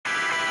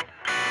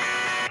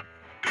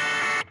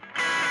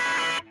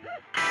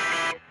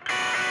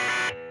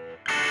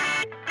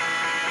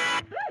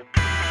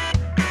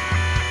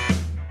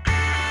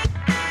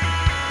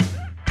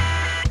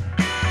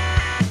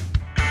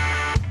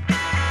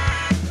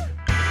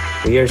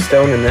We are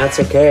stoned and that's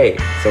okay.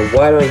 So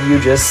why don't you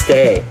just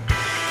stay?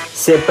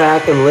 Sit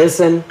back and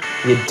listen.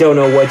 You don't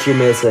know what you're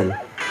missing.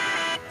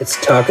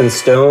 It's Talking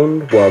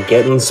Stoned while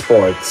getting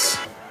sports.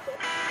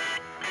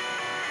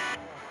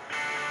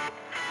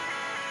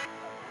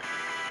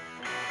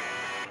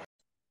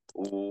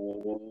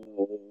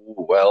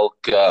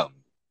 Welcome,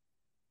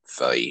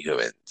 fellow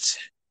humans.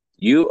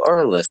 You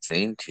are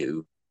listening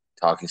to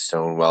Talking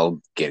Stone while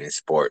getting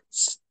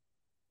sports.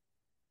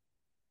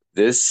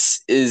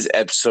 This is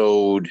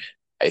episode,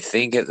 I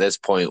think at this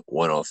point,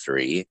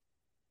 103.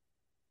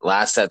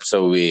 Last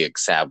episode, we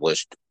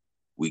established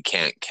we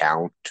can't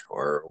count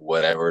or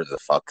whatever the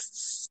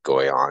fuck's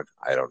going on.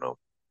 I don't know.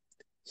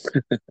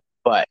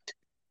 But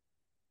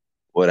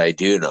what I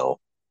do know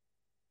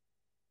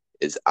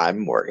is I'm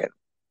Morgan.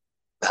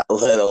 That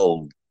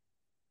little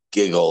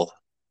giggle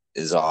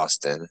is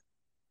Austin.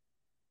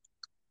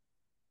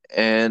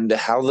 And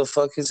how the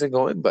fuck is it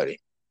going,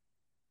 buddy?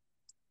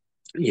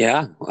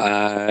 Yeah,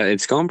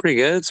 it's going pretty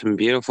good. Some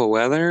beautiful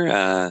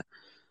weather.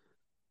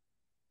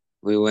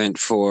 We went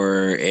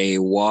for a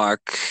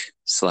walk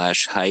 /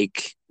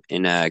 hike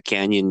in a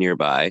canyon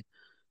nearby,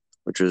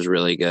 which was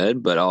really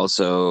good. But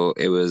also,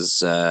 it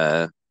was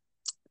a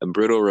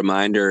brutal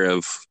reminder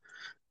of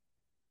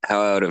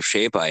how out of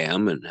shape I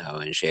am and how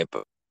in shape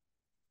I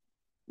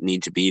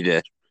need to be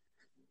to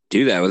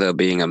do that without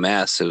being a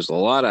mess. It was a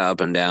lot of up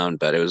and down,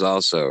 but it was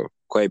also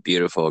quite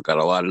beautiful. Got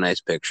a lot of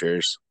nice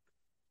pictures.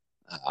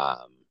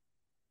 But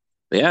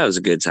yeah, it was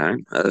a good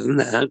time. Other than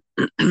that,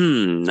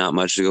 not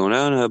much going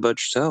on. How about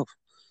yourself?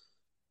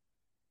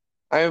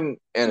 I'm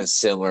in a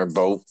similar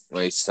boat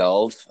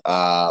myself.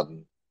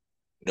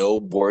 No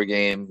board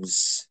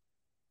games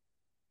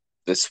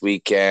this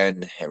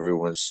weekend.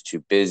 Everyone's too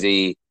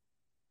busy.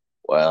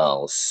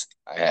 Well,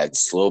 I had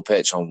slow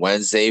pitch on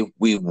Wednesday.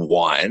 We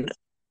won.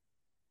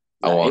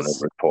 I want to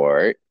Nice.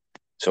 report.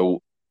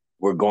 So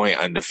we're going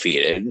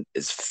undefeated.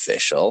 It's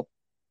official.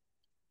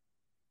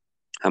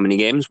 How many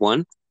games?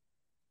 One?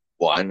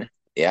 One.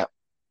 Yeah.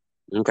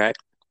 Okay.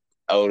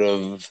 Out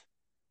of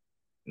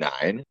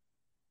 9.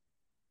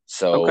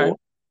 So Okay.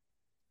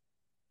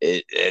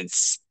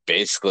 it's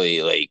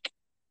basically like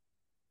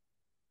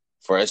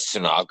for us to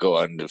not go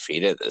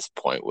undefeated at this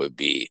point would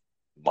be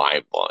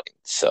mind blowing.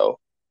 So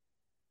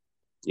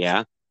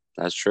Yeah,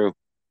 that's true.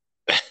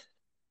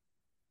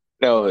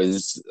 no, it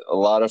was a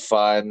lot of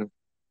fun.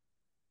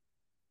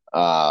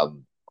 All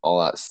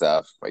that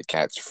stuff. My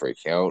cat's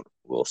freaking out.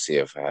 We'll see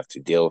if I have to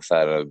deal with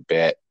that in a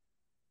bit.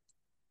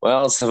 What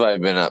else have I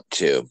been up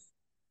to?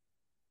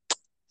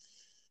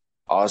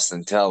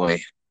 Austin, tell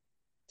me.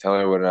 Tell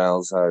me what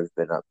else I've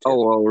been up to.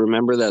 Oh, well,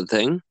 remember that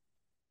thing?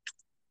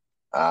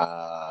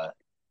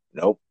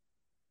 Nope.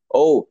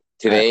 Oh,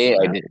 today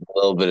I did a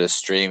little bit of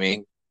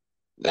streaming.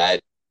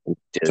 That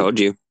Told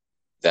you.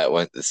 That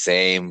went the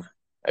same.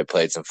 I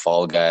played some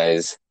Fall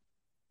Guys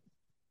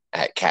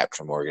at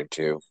Capture Morgan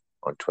too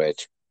on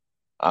Twitch.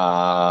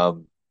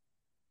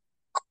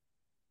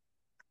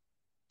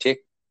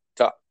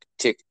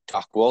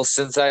 TikTok. Well,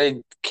 since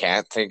I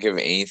can't think of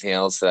anything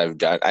else that I've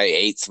done, I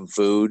ate some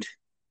food,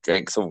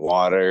 drank some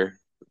water.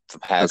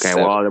 Okay,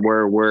 well,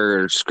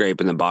 we're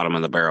scraping the bottom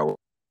of the barrel.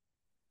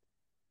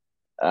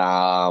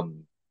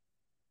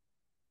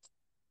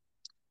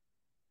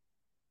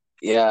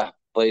 Yeah,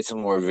 played some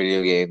more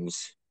video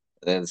games,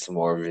 and then some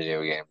more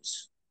video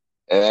games.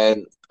 And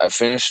then I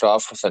finished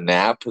off with a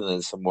nap and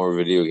then some more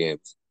video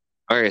games.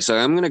 Okay, so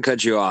I'm going to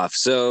cut you off.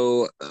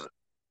 So,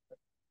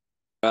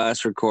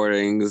 last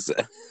recordings,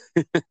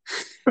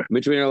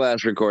 between our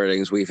last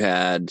recordings, we've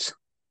had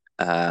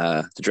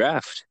the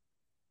draft,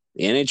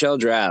 the NHL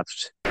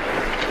draft.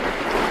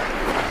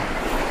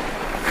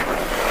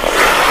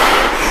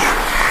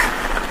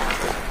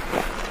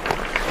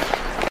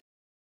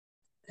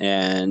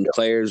 And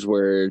players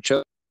were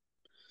chosen,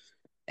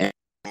 and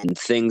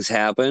things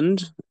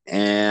happened.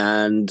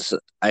 And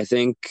I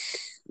think,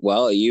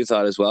 well, you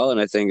thought as well,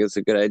 and I think it's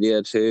a good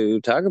idea to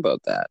talk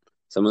about that.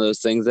 Some of those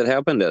things that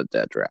happened at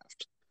that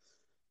draft.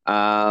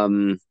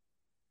 I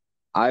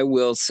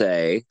will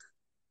say,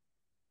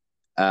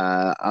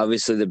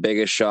 obviously, the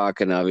biggest shock,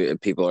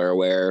 and people are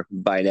aware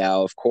by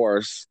now, of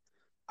course.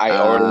 I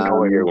already know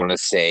what you're going to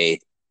say.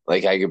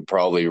 Like, I could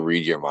probably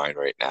read your mind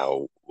right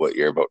now, what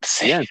you're about to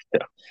say. Yeah,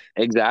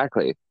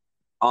 exactly.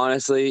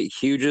 Honestly,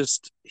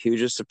 hugest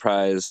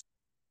surprise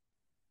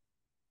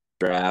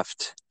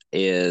draft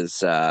is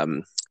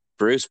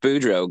Bruce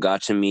Boudreau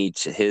got to meet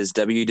his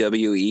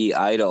WWE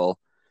idol,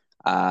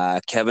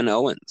 Kevin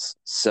Owens.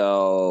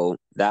 So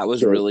that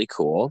was really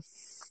cool.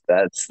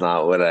 That's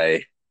not what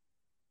I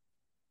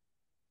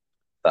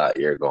thought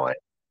you're going.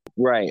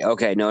 Right.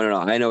 Okay. No.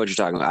 I know what you're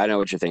talking about. I know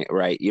what you're thinking.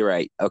 Right. You're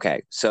right.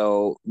 Okay.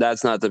 So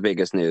that's not the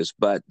biggest news,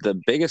 but the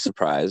biggest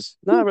surprise,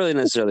 not really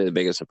necessarily the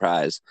biggest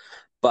surprise,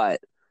 but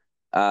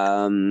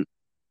something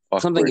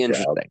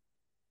interesting.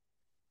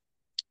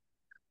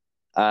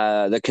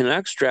 The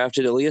Canucks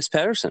drafted Elias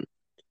Pettersson.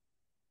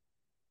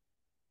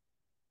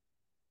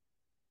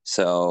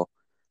 So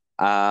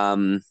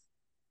that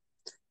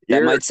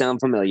might sound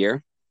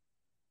familiar.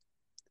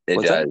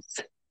 It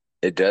does.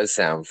 It does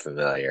sound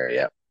familiar.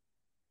 Yep.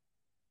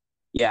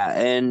 Yeah,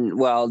 and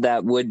well,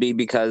 that would be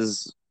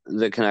because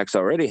the Canucks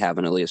already have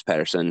an Elias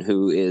Pettersson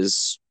who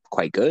is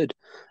quite good,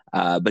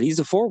 but he's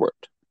a forward.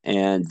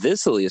 And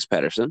this Elias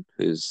Pettersson,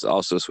 who's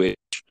also Swedish,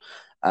 is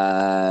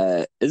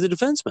a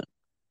defenseman.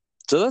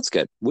 So that's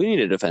good. We need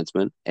a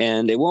defenseman,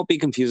 and it won't be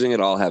confusing at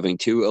all having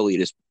two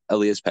Elias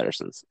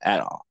Petterssons at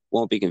all.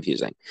 Won't be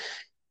confusing.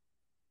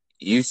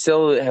 You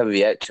still have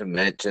yet to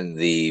mention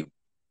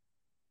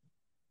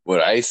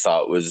what I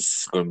thought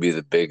was going to be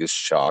the biggest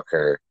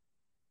shocker.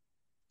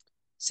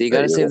 So you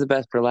got to save the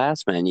best for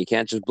last, man. You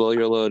can't just blow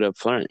your load up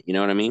front. You know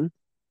what I mean?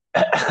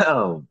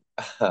 That's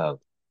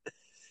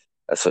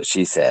what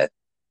she said.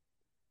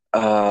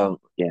 Yeah,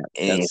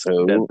 that's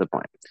Anywho, the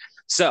point.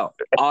 So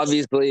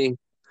obviously,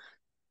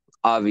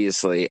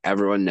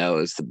 everyone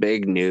knows the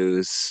big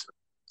news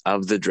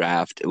of the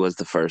draft. It was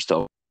the first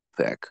overall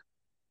pick,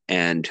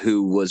 and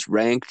who was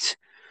ranked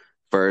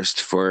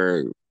first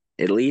for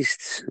at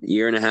least a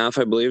year and a half,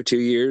 I believe, 2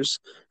 years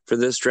for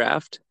this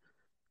draft.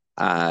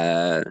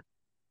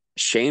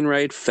 Shane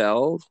Wright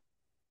fell,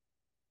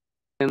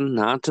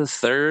 not to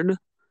third,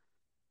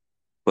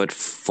 but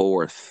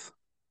fourth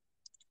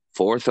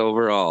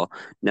overall.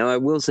 Now, I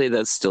will say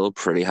that's still a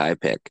pretty high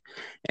pick.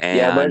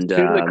 yeah, but it's And to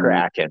the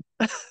Kraken.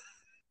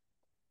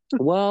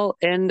 well,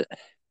 and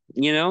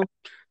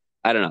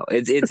I don't know.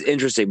 It's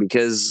interesting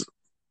because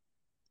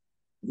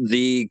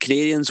the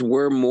Canadians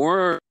were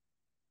more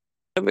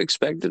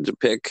expected to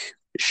pick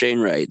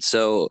Shane Wright,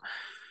 so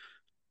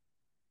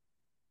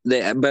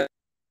but I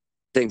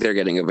think they're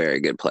getting a very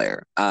good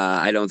player.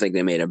 I don't think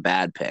they made a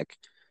bad pick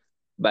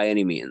by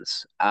any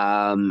means.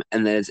 And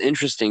then it's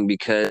interesting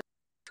because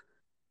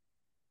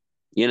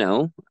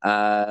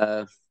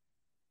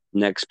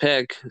next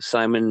pick,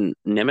 Simon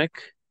Nemec,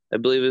 I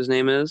believe his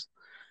name is.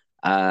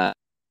 The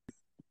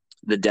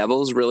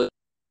Devils really,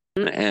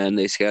 and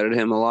they scouted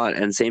him a lot.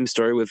 And same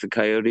story with the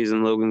Coyotes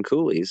and Logan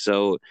Cooley.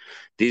 So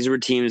these were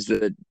teams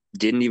that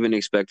didn't even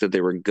expect that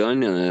they were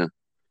gonna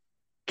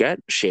get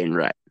Shane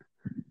Wright.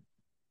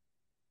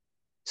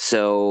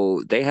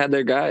 So they had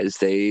their guys.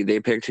 They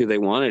picked who they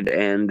wanted,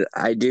 and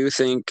I do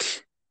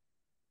think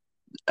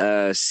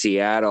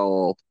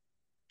Seattle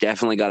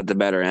definitely got the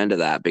better end of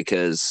that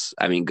because,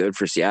 I mean, good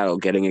for Seattle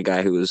getting a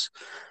guy who was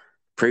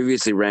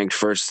previously ranked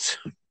first,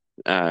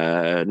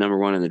 number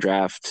one in the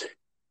draft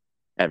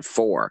at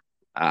 4.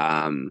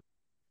 I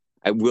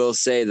will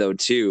say though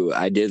too,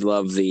 I did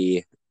love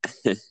the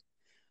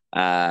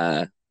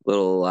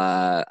little.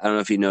 I don't know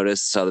if you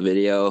saw the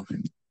video.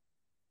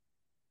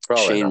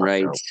 Probably Shane not,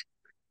 Wright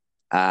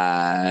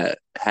no.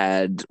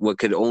 had what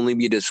could only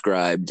be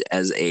described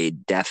as a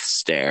death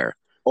stare.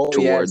 Oh,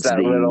 towards yes, that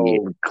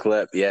little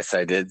clip. Yes,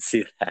 I did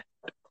see that.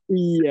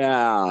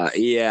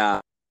 Yeah.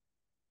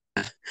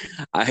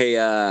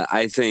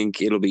 I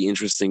think it'll be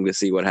interesting to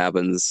see what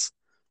happens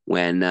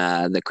when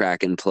the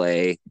Kraken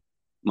play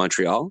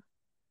Montreal.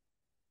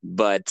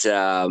 But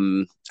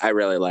I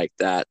really like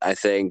that. I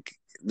think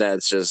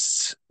that's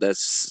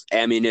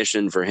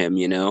ammunition for him,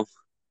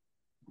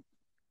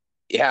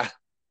 Yeah.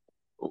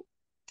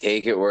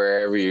 Take it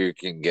wherever you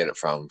can get it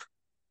from.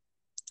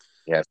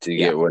 You have to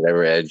get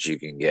whatever edge you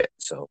can get.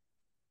 So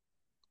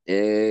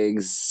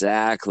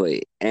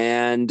exactly.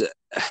 And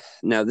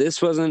now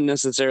this wasn't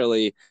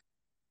necessarily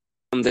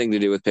something to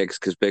do with picks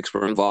because picks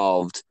were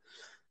involved.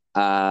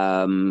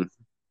 But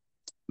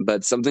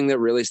something that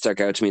really stuck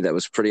out to me that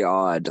was pretty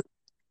odd.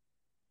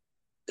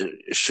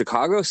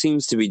 Chicago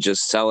seems to be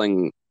just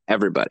selling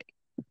everybody.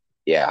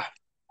 Yeah.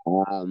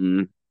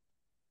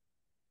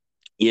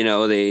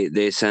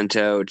 They sent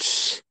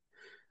out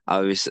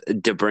obviously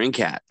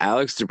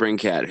Alex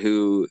DeBrincat,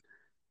 who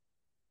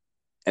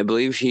I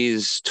believe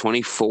he's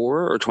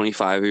 24 or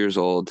 25 years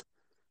old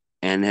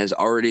and has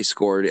already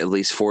scored at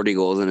least 40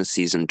 goals in a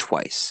season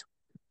twice.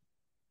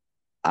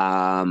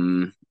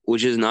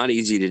 Which is not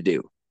easy to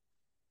do.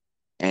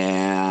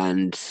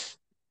 And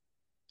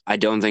I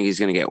don't think he's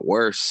going to get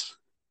worse.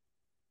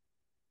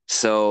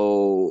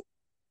 So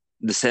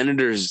the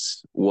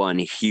Senators won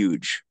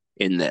huge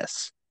in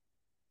this.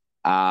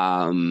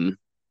 I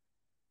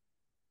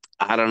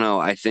don't know.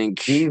 I think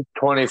he's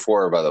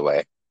 24, by the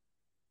way.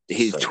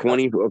 He's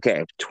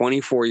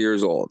 24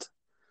 years old.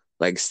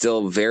 Like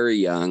still very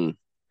young,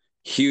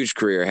 huge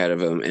career ahead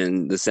of him.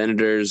 And the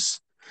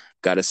Senators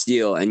got a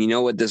steal. And you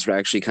know what this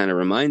actually kind of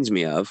reminds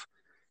me of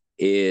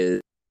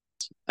is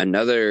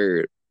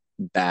another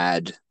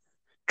bad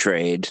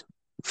trade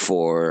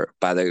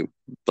by the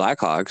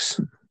Blackhawks.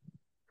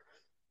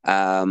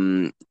 I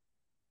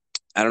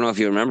don't know if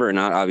you remember or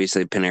not.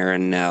 Obviously, Timmy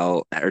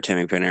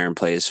Panarin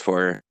plays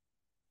for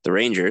the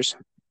Rangers.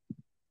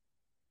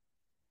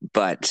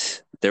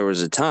 But there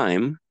was a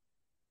time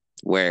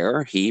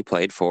where he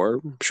played for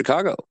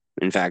Chicago.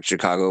 In fact,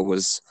 Chicago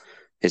was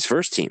his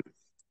first team.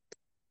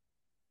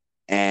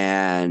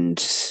 And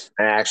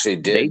I actually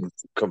did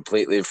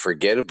completely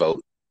forget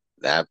about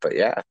that, but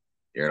yeah,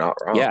 you're not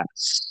wrong. Yeah.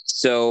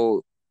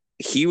 So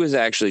he was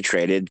actually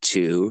traded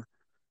to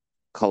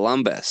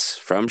Columbus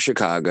from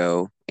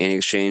Chicago in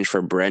exchange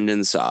for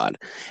Brendan Saad.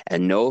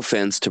 And no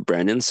offense to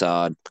Brendan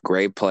Saad,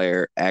 great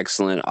player,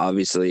 excellent,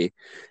 obviously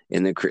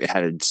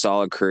had a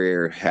solid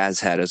career, has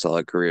had a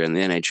solid career in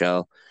the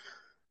NHL.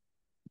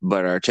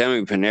 But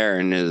Artemi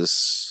Panarin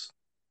is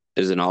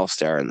an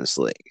all-star in this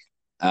league.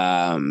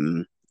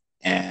 And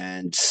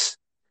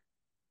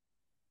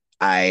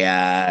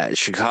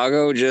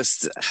Chicago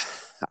just,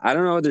 I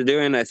don't know what they're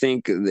doing. I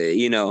think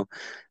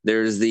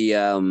there's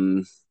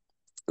the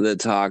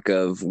talk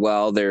of,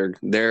 well, they're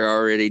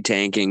already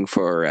tanking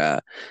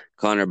for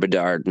Connor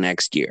Bedard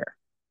next year.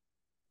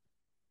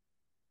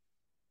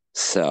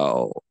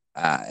 So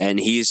and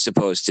he's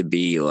supposed to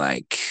be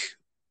like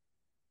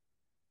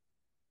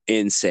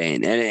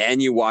insane.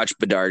 And you watch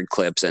Bedard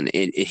clips and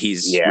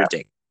he's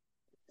ridiculous.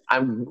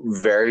 I'm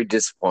very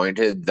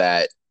disappointed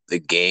that the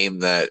game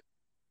that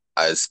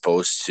I was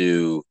supposed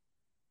to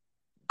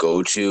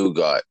go to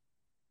got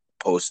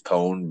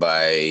postponed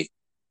by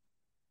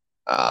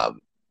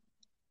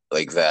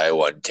like that I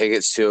won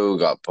tickets to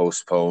got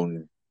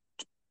postponed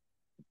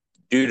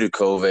due to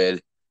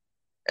COVID,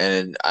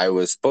 and I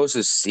was supposed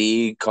to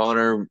see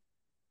Connor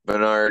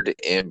Bernard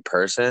in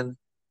person.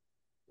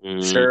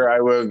 Sure, I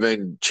would have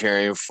been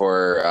cheering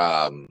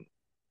for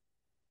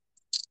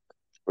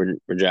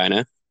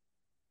Regina.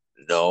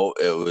 No,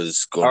 it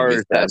was going to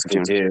be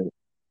Saskatoon.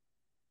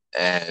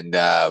 And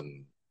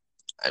I'm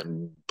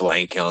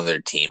blanking on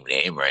their team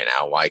name right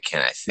now. Why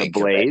can't I think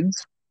of it?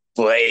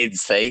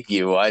 Blades, thank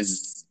you.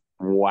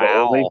 Wow. The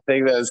only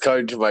thing that was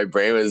coming to my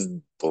brain was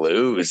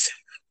Blues.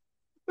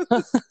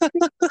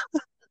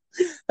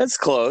 That's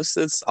close.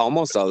 It's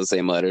almost all the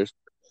same letters.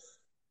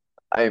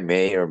 I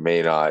may or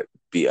may not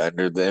be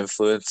under the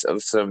influence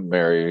of some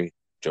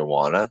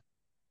marijuana.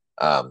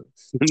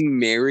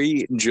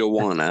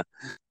 Marijuana.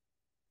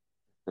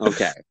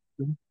 Okay.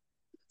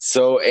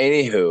 So,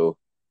 anywho,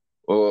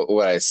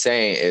 what I was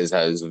saying is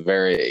I was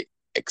very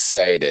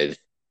excited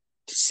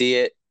to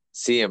see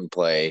him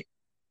play,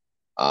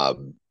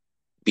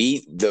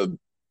 beat the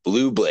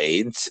Blue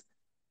Blades,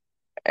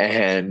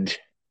 and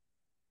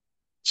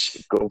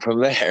go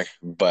from there.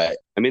 But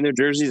I mean, their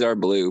jerseys are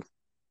blue.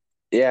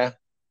 Yeah.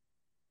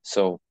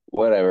 So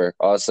whatever.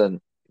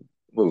 Austin,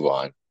 move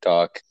on.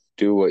 Talk.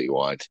 Do what you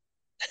want.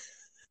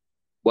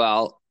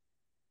 Well,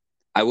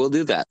 I will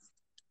do that.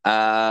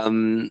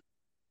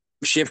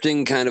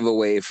 Shifting kind of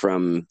away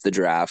from the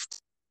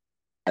draft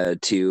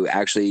to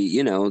actually,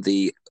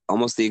 the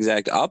almost the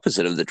exact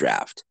opposite of the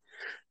draft.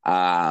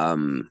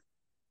 Duncan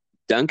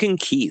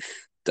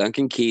Keith.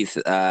 Duncan Keith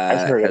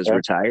has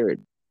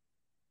retired.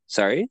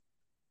 Sorry?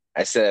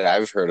 I said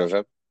I've heard of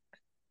him.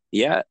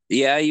 Yeah,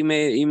 you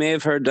may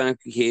have heard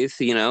Duncan Keith,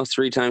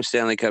 3-time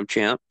Stanley Cup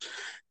champ,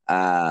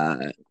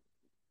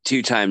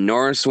 2-time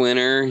Norris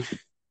winner,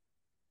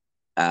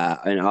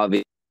 and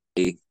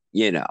obviously,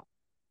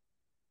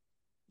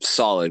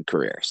 solid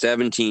career.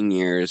 17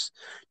 years,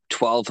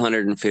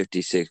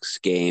 1,256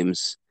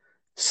 games,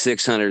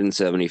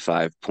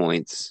 675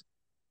 points.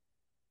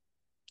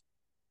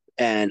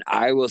 And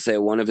I will say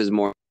one of his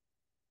more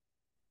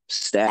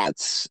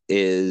stats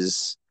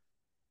is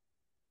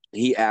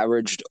he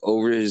averaged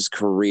over his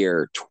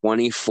career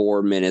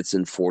 24 minutes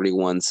and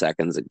 41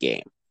 seconds a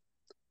game.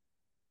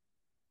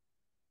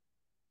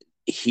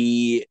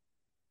 He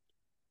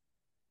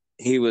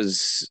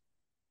was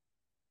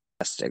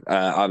fantastic.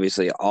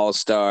 Obviously,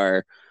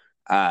 all-star,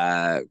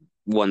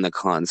 won the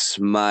Conn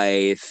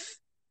Smythe,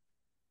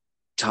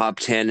 top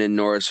 10 in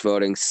Norris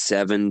voting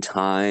 7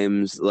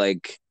 times.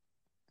 Like,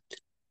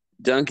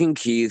 Duncan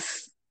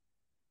Keith,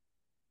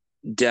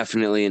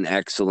 definitely an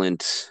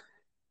excellent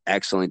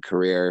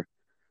career.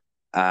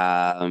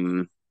 I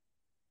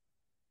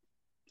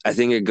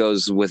think it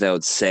goes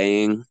without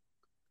saying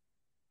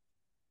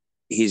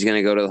he's going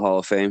to go to the Hall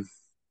of Fame.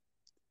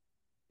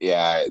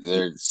 Yeah,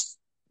 there's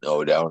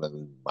no doubt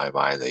in my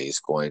mind that he's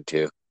going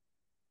to.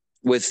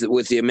 With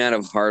the amount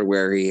of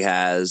hardware he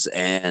has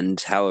and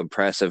how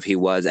impressive he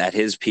was at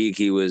his peak,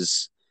 he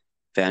was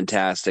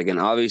fantastic. And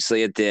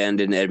obviously at the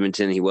end in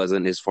Edmonton, he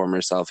wasn't his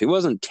former self. He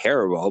wasn't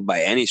terrible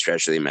by any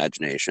stretch of the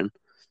imagination,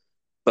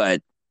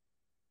 but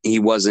he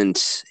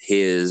wasn't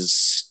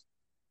his,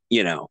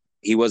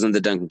 he wasn't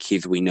the Duncan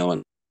Keith we know.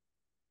 And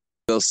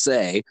they'll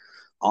say,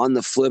 on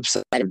the flip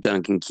side of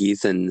Duncan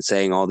Keith and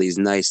saying all these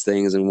nice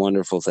things and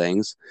wonderful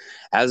things,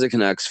 as a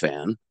Canucks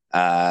fan,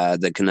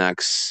 the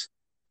Canucks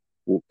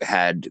we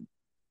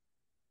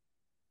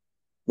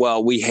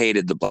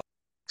hated the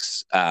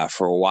Blacks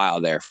for a while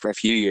there, for a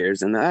few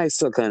years, and I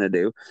still kind of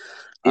do.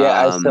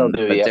 Yeah, I still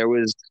do. But yeah. there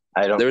was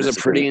a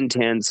pretty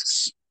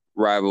intense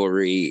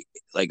rivalry,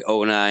 like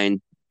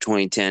 2009,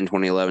 2010,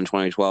 2011,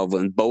 2012,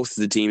 when both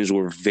the teams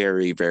were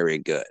very, very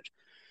good.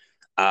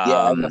 As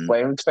a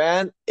Flames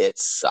fan, it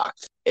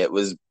sucked. It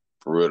was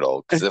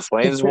brutal because the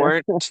Flames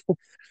weren't.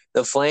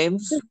 The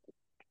Flames,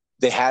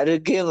 they had a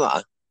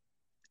Ginla,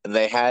 and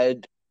they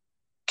had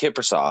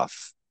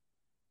Kiprusoff.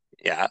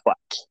 Yeah, but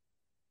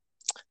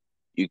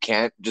you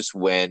can't just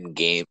win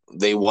game.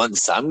 They won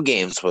some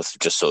games with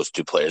just those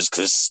two players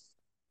because,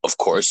 of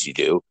course, you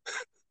do.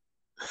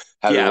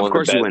 Of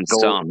course, you win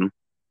some.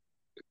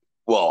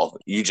 Well,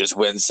 you just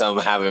win some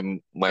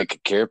having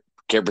Mike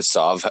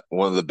Kirpasov,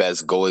 one of the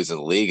best goalies in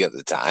the league at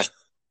the time.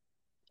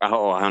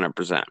 Oh,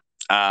 100%.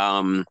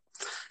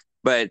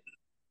 But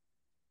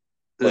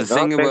the But not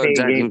thing about many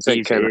Duncan against the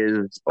Keith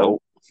is,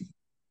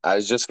 I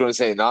was just going to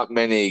say, not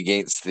many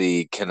against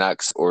the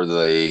Canucks or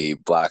the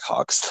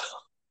Blackhawks,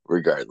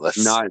 regardless.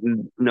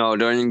 no,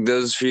 during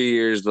those few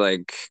years,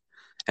 like,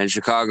 and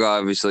Chicago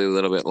obviously a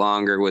little bit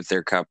longer with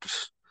their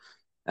cups,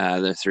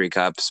 their 3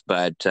 cups,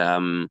 but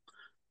Yeah,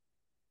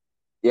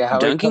 how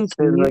many Duncan cups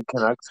did Keith, the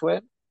Canucks win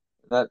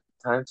in that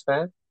time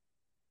span?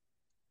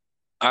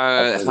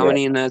 I how forget.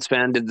 many in that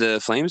span did the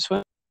Flames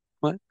win?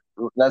 What?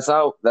 That's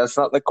not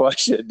the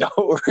question.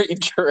 Don't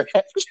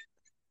redirect.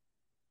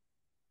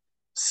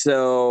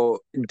 So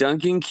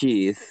Duncan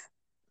Keith,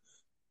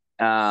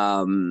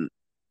 um,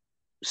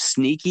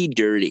 sneaky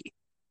dirty.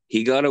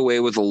 He got away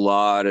with a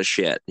lot of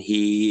shit.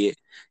 He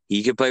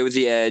could play with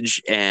the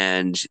edge,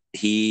 and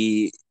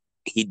he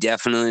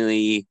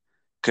definitely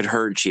could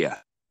hurt you.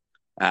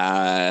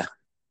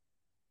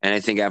 And I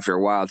think after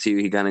a while too,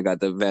 he kind of got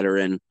the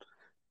veteran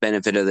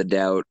benefit of the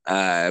doubt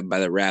by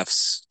the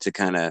refs to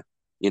kind of,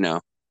 you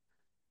know,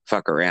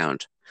 fuck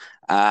around.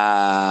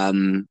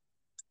 Um,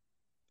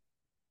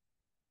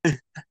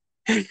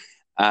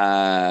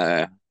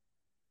 uh,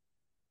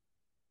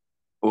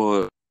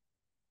 well,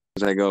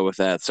 as I go with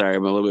that, sorry,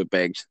 I'm a little bit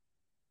baked.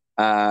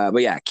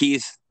 But yeah,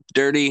 Keith,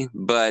 dirty,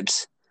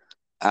 but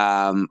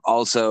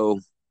also,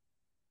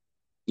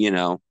 you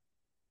know,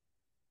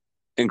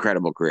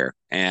 incredible career,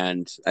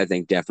 and I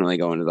think definitely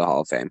going to the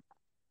Hall of Fame.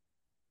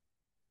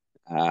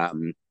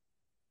 Um,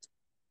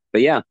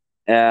 but yeah,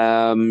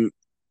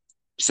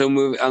 so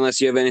move unless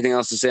you have anything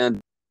else to say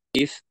on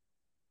Keith.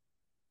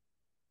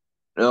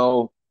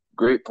 No,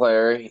 great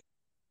player.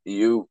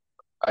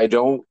 I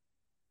don't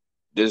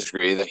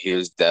disagree that he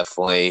was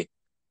definitely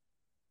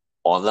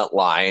on that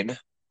line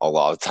a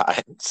lot of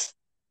times.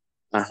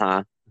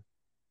 Uh-huh.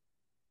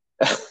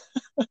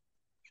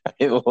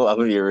 I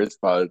love your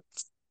response.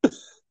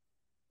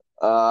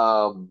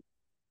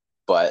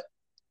 But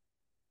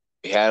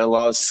he had a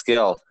lot of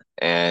skill,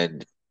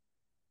 and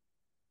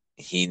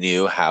he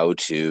knew how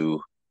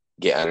to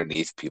get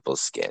underneath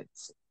people's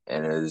skins,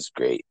 and it was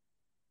great.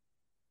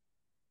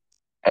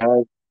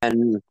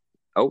 And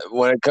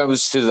When it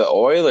comes to the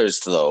Oilers,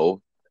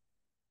 though,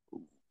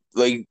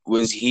 like,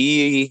 was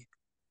he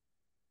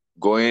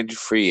going into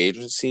free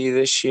agency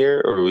this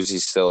year, or was he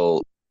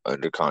still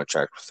under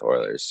contract with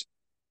Oilers?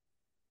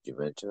 Did you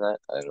mention that?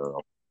 I don't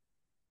know.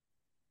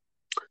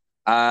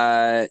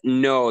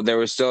 no, there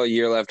was still a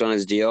year left on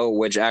his deal,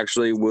 which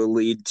actually will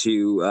lead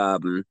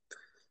to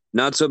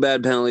not so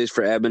bad penalties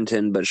for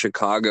Edmonton, but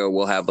Chicago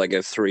will have like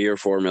a 3 or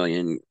 4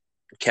 million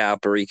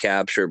cap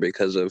recapture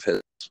because of his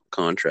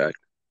contract.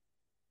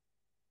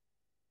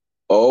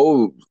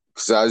 Oh,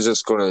 because I was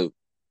just gonna.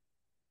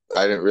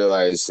 I didn't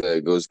realize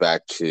it goes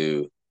back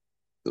to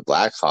the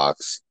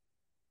Blackhawks.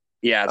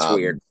 Yeah, it's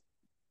weird.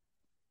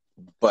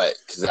 But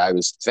because I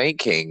was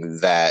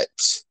thinking that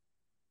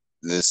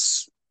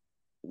this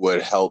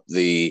would help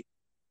the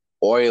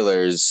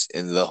Oilers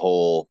in the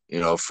whole,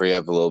 free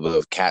up a little bit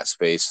of cap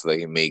space so they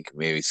can make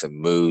maybe some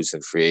moves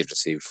in free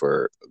agency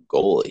for a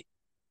goalie.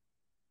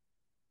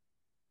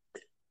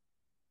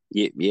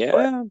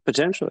 Yeah,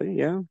 potentially,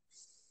 yeah.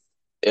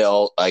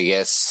 I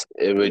guess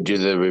it would do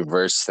the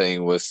reverse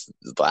thing with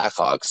the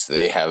Blackhawks.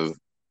 They have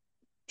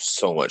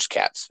so much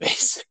cap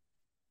space.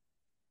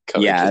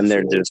 Yeah, and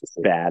they're just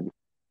bad.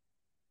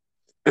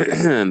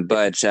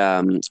 But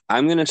I'm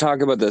going to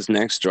talk about this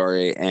next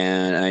story,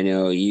 and I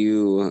know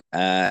you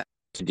to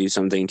do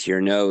something to your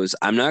nose.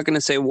 I'm not going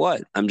to say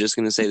what. I'm just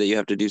going to say that you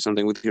have to do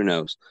something with your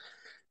nose.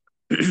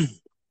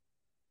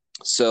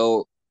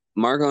 So,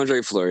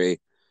 Marc-Andre Fleury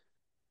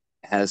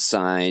has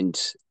signed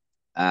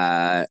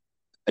a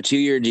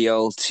 2-year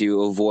deal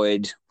to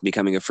avoid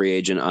becoming a free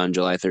agent on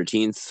July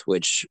 13th,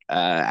 which,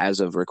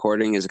 as of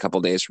recording, is a couple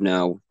days from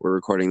now. We're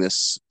recording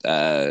this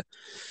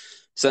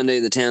Sunday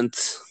the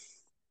 10th.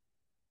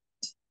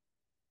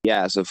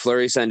 Yeah, so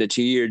Fleury signed a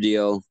 2-year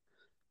deal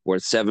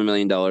worth $7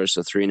 million,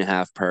 so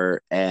 3.5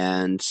 per,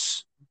 and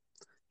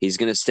he's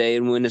going to stay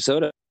in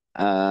Minnesota.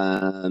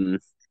 I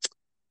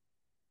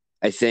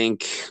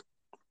think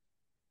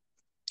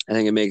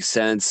it makes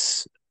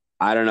sense.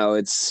 I don't know.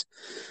 It's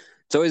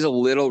always a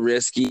little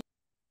risky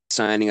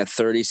signing a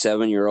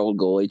 37-year-old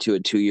goalie to a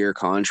 2-year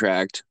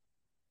contract.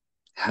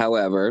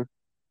 However,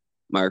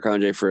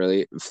 Marc-Andre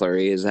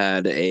Fleury has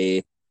had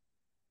a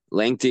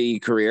lengthy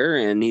career,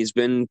 and he's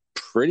been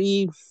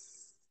pretty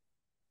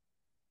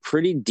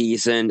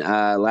decent.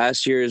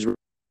 Last year's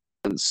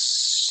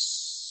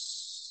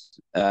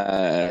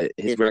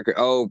his record.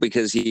 Oh,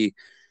 because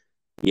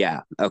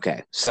yeah.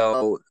 Okay.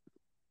 So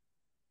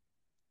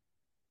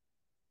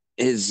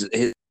his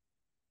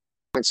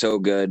not so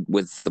good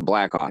with the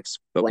Blackhawks,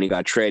 but when he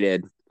got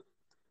traded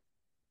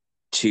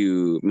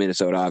to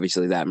Minnesota,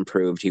 obviously that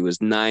improved. He was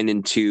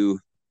 9-2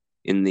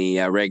 in the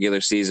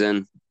regular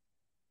season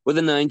with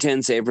a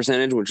 .910 save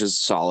percentage, which is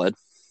solid,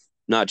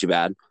 not too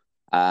bad.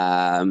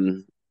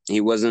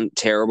 He wasn't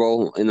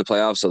terrible in the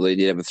playoffs, so they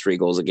did have 3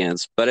 goals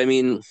against. But I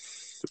mean,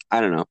 I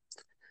don't know.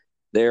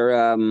 They're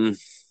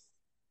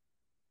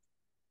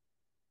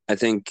I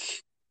think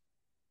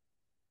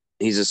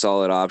he's a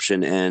solid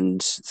option,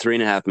 and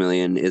 $3.5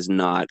 million is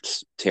not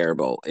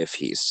terrible if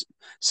he's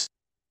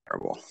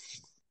terrible.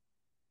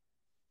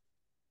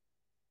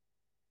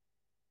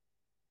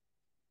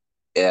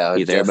 Yeah,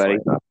 You there, buddy?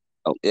 definitely.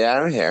 Oh,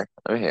 Yeah, I'm here.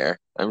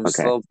 I'm okay.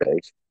 slow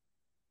paced.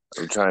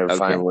 I'm trying to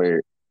find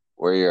where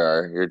you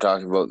are. You're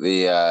talking about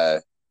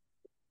the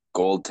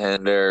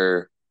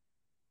goaltender,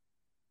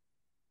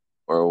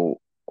 or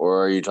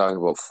are you talking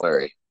about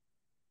Fleury?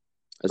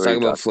 Let's talk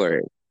about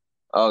Fleury.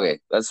 Okay,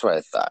 that's what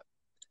I thought.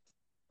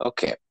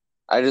 Okay,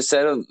 I just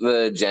said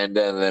the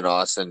agenda, and then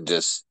Austin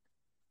just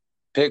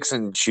picks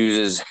and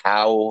chooses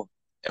how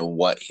and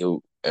what he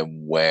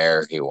and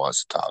where he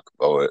wants to talk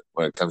about it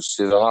when it comes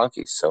to the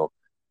hockey. So,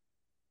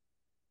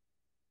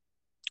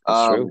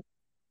 That's true.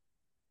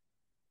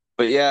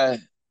 But yeah,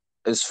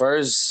 as far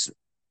as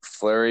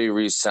Fleury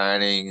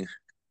re-signing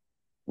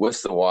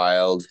with the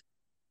Wild,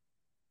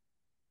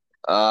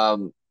 I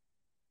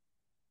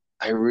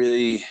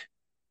really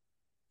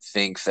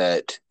think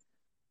that's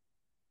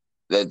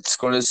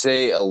going to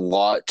say a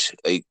lot.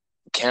 Like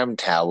Cam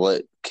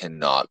Talbot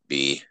cannot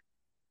be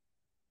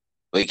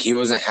like he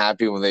wasn't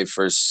happy when they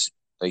first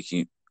like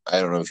you. I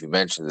don't know if you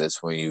mentioned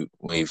this when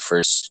he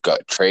first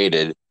got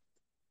traded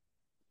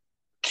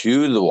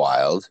to the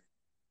Wild.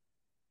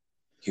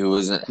 He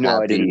wasn't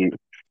happy. I didn't.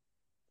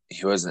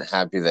 He wasn't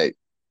happy that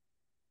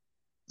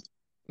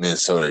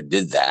Minnesota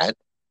did that.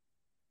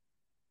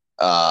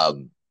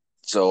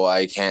 So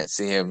I can't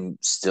see him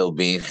still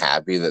being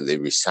happy that they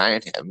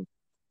re-signed him.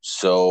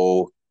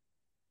 So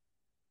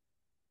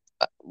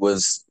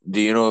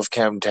do you know if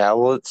Cam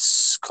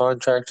Talbot's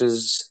contract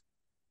is?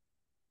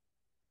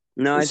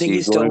 No, I think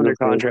he's still under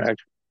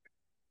contract.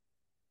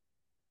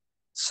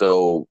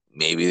 So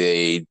maybe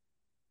they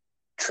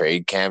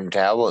trade Cam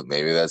Talbot.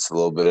 Maybe that's a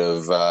little bit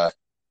of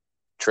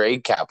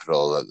trade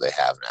capital that they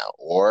have now,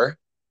 or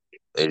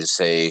they just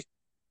say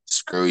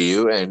screw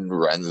you and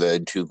run the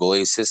 2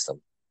 goalie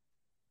system.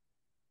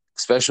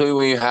 Especially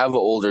when you have an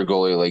older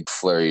goalie like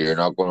Fleury, you're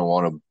not going to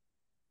want to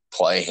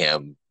play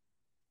him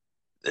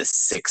the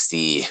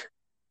 60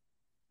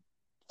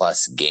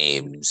 plus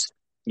games.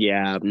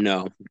 Yeah,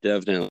 no,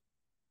 definitely.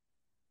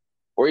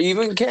 Or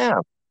even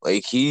Cam.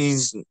 Like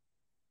he's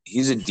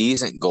a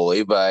decent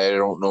goalie, but I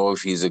don't know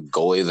if he's a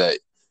goalie that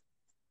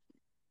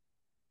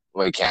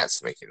my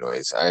cat's making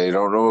noise. I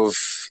don't know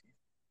if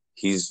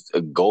he's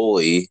a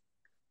goalie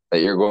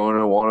that you're going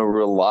to want to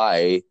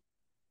rely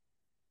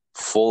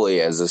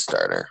fully as a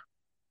starter.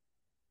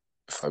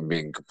 If I'm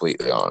being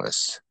completely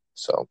honest.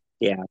 So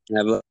yeah,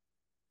 have a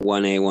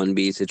 1A,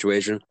 1B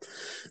situation.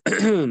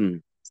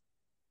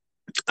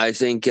 I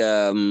think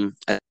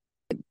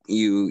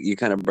you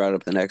kind of brought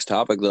up the next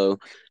topic though.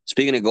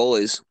 Speaking of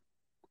goalies,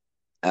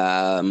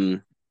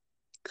 there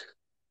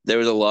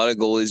was a lot of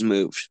goalies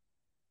moved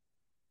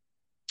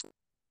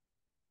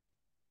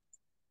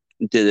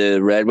to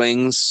the Red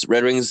Wings.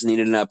 Red Wings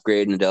needed an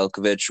upgrade, and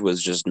Nedeljkovic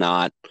was just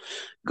not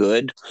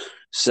good,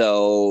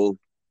 so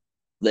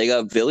they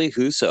got Ville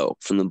Husso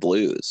from the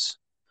Blues,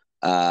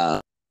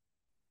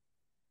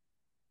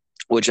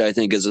 which I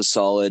think is a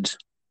solid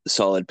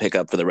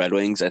pickup for the Red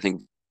Wings. I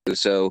think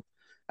Husso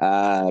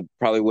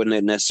probably wouldn't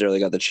have necessarily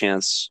got the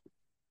chance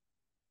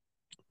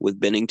with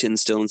Binnington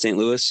still in St.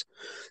 Louis.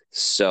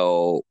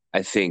 So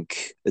I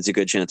think it's a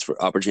good chance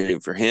for opportunity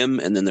for him.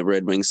 And then the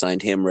Red Wings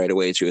signed him right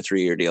away to a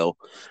 3-year deal.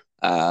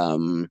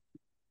 Smart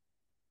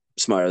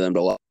of them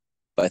to lock.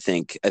 I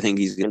think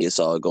he's going to be a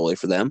solid goalie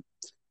for them.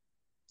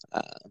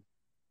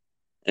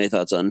 Any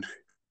thoughts on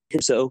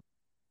so?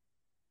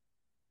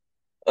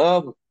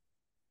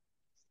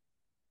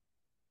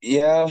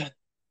 Yeah,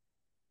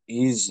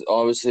 he's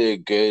obviously a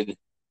good,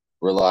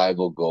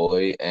 reliable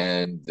goalie,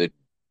 and the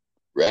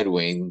Red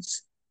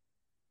Wings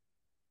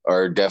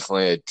are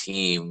definitely a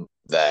team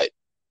that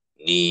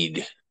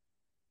need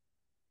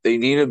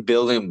a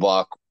building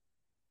block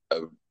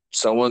of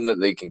someone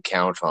that they can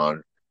count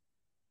on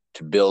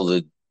to build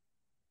a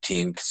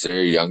team because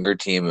they're a younger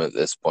team at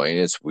this point.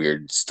 It's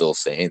weird still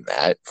saying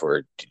that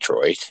for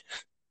Detroit.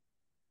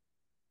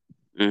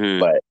 Mm-hmm.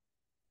 But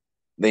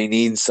they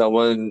need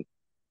someone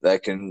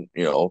that can,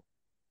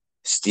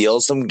 steal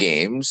some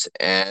games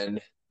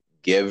and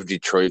give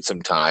Detroit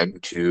some time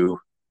to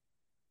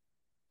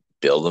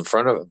build in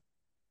front of them.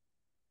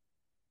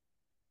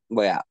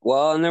 Well, yeah.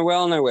 Well, and they're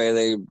well on their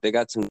way. They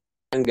got some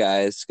young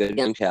guys, good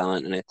young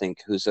talent, and I think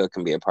Husso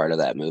can be a part of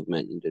that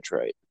movement in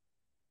Detroit.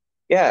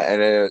 Yeah,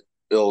 and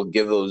it'll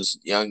give those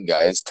young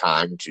guys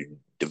time to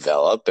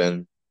develop,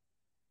 and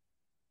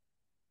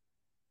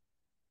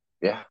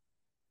yeah,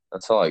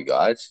 that's all I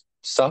got.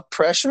 Stop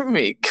pressuring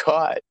me,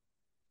 God.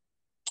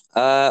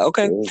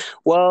 Okay.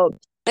 Well,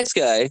 next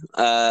guy,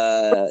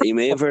 you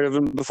may have heard of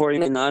him before, you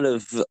may not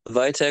have.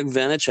 Vitek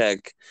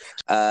Vanacek.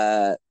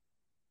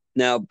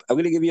 Now, I'm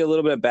going to give you a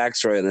little bit of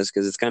backstory on this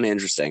because it's kind of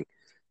interesting.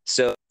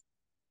 So,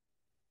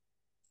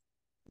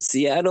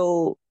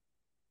 Seattle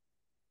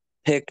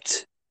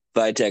picked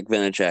Vitek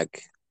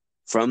Vanacek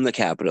from the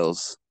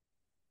Capitals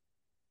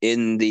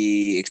in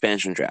the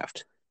expansion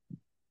draft,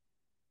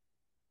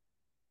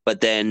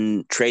 but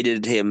then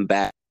traded him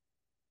back to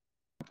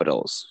the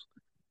Capitals.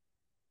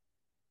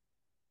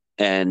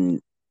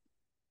 And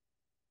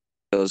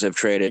those have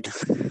traded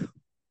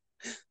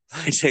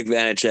Vitek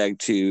Vanacek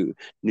to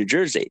New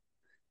Jersey.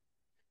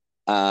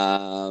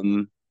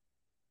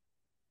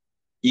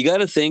 You got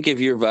to think if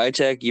you're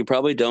Vitek, you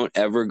probably don't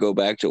ever go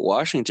back to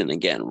Washington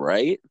again,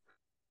 right?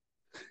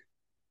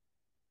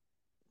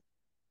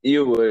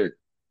 You would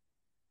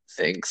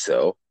think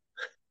so.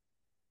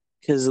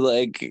 Because,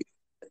 like,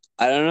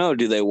 I don't know.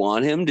 Do they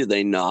want him? Do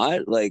they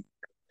not? Like,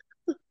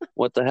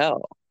 what the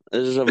hell?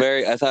 This is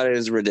I thought it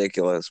was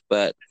ridiculous,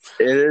 but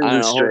It is I don't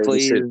a know. strange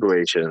Hopefully,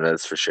 situation,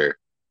 that's for sure.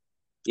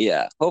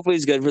 yeah. Hopefully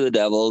he's good for the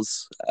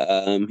Devils.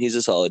 He's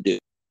a solid dude.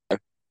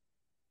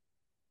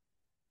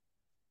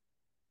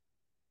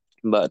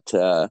 But,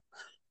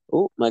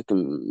 my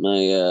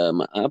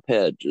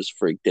iPad just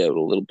freaked out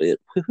a little bit.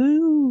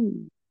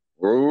 Woohoo!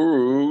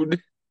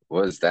 Rude.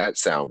 What does that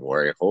sound,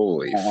 Warrior?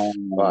 Holy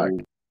fuck.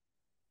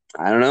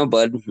 I don't know,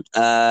 bud.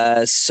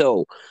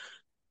 So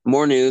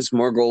more news,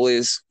 more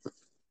goalies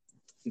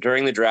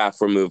during the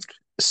draft were moved.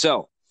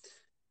 So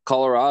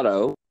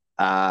Colorado,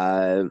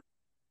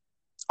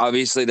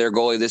 obviously their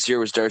goalie this year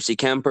was Darcy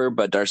Kemper,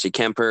 but Darcy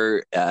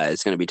Kemper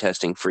is going to be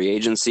testing free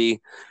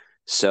agency.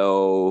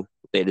 So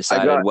they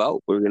decided,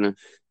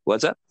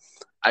 what's up?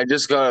 I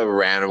just got a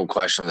random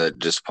question that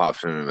just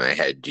popped into my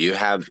head. Do you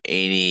have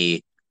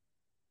any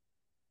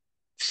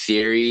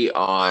theory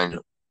on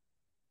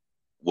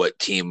what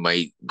team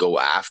might go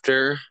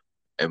after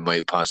and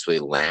might possibly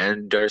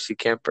land Darcy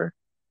Kemper?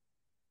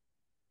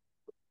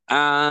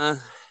 At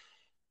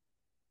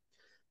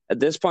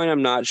this point,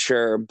 I'm not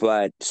sure,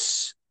 but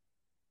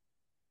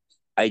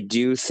I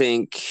do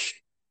think,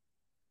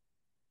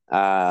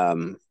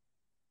 I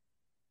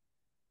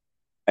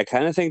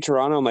kind of think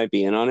Toronto might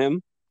be in on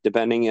him,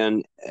 depending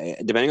on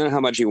how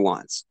much he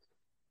wants.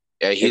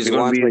 Yeah, he's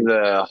going to be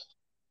the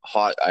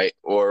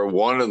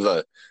one of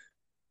the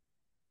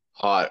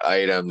hot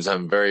items.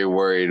 I'm very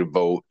worried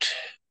about.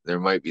 There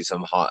might be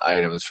some hot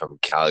items from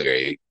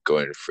Calgary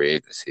going to free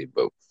agency,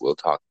 but we'll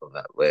talk about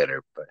that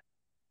later. But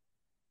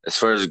as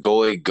far as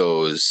goalie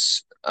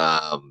goes,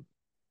 I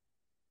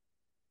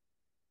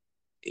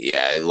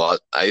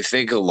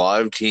think a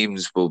lot of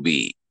teams will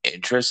be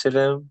interested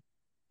in him.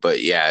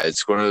 But yeah,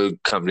 it's going to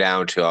come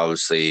down to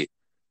obviously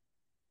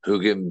who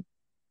can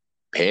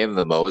pay him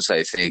the most.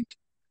 I think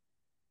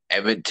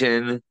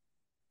Edmonton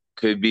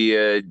could be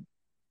a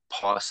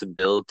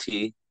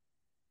possibility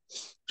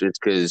just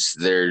because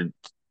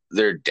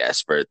they're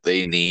desperate.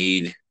 They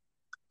need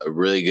a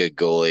really good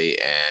goalie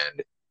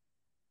and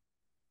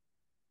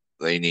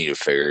they need to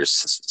figure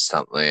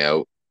something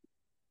out.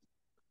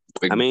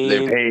 I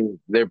mean,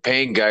 they're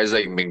paying guys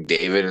like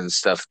McDavid and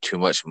stuff too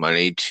much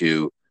money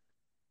to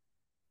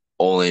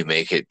only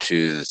make it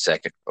to the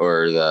second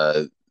or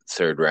the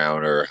third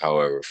round or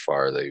however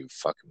far they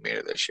fucking made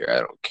it this year. I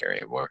don't care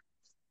anymore.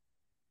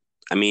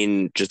 I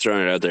mean, just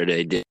throwing it out there,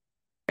 they did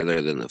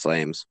better than the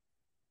Flames.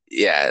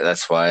 Yeah,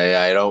 that's why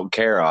I don't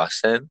care,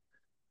 Austin.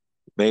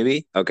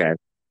 Maybe. Okay.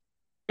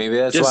 Maybe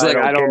that's just why like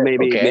I don't. care.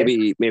 Maybe.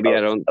 Okay. Maybe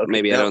I don't. Okay.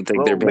 Maybe I don't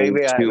think they're paying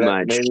too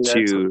much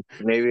to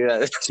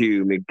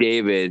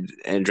McDavid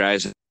and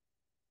Drysdale.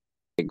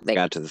 They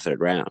got to the third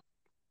round.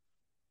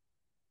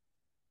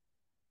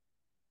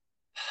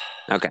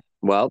 Okay.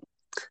 Well,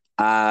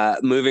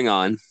 moving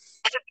on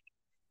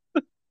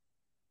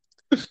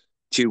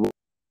to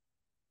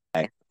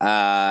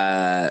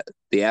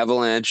the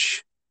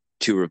Avalanche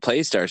to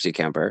replace Darcy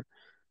Kemper.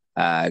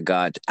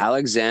 Got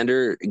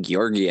Alexander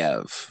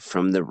Georgiev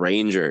from the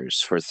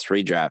Rangers for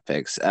 3 draft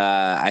picks.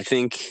 I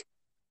think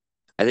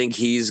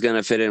he's going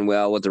to fit in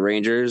well with the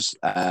Rangers.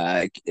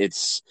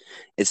 It's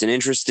an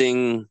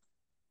interesting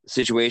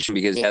situation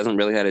because he hasn't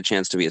really had a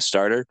chance to be a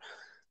starter.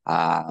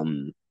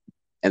 And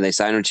they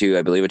signed him to,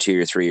 I believe, a 2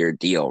 or 3 year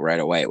deal right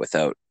away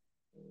without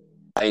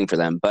paying for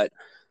them. But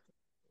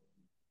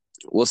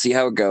we'll see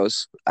how it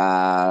goes. Do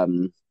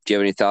you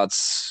have any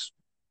thoughts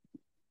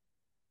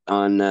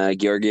on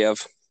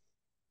Georgiev?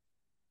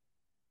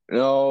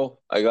 No,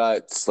 I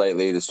got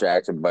slightly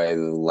distracted by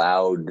the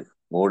loud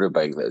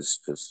motorbike that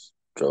just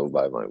drove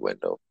by my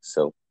window.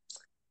 So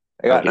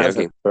I got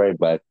nothing. Sorry,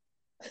 but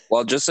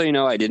well, just so you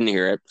know, I didn't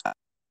hear it.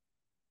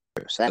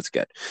 So that's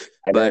good.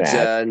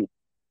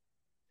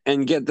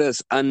 And get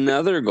this,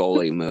 another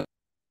goalie move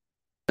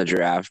the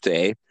draft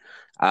day.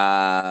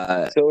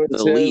 So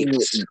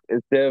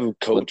instead of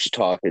coach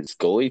talk, it's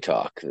goalie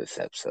talk this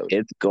episode.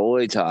 It's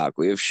goalie talk.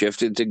 We have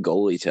shifted to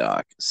goalie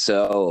talk.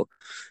 So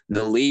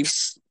the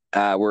Leafs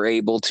were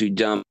able to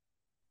dump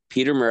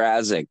Peter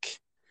Mrazek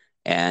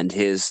and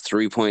his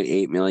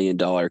 $3.8 million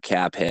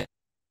cap hit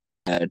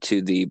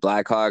to the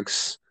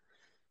Blackhawks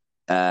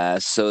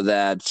so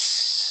that,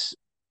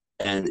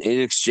 and in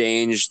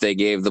exchange, they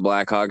gave the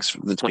Blackhawks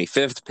the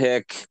 25th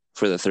pick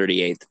for the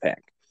 38th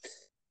pick.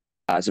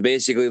 So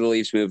basically, the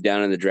Leafs moved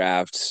down in the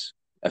draft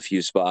a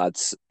few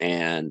spots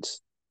and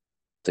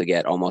to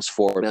get almost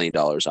 $4 million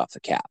off the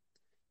cap.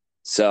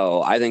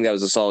 So I think that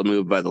was a solid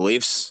move by the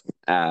Leafs.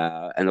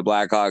 And the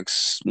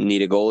Blackhawks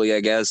need a goalie, I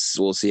guess.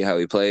 We'll see how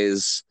he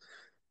plays.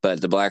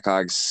 But the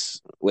Blackhawks,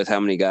 with how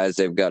many guys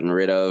they've gotten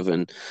rid of,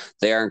 and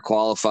they aren't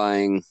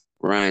qualifying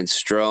Ryan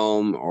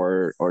Strome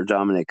or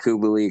Dominic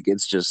Kubalik,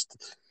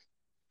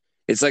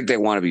 it's like they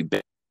want to be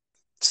big.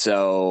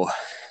 So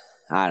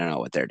I don't know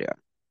what they're doing.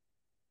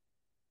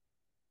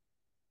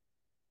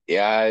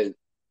 Yeah,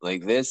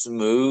 like this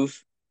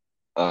move,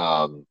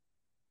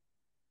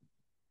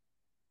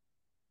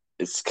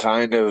 it's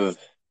kind of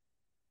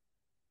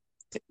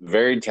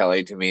very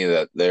telling to me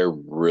that they're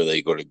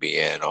really going to be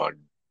in on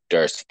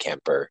Darcy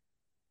Kemper.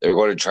 They're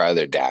going to try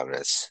their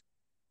damnness.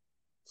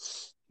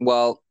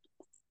 Well,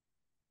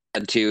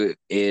 too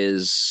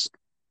is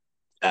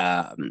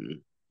the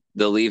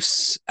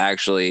Leafs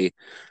actually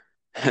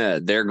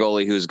their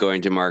goalie who's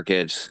going to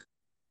market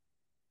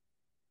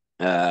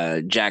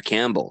Jack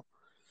Campbell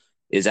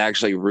is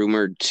actually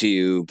rumored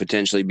to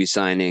potentially be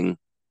signing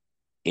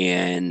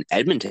in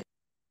Edmonton.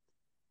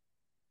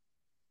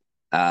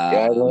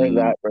 Yeah, I learned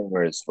that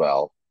rumor as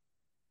well.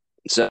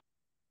 So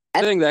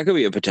I think that could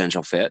be a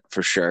potential fit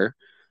for sure.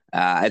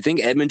 I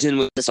think Edmonton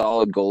with a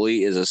solid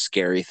goalie is a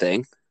scary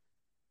thing.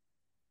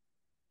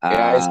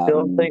 Yeah, I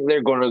still think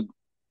they're going to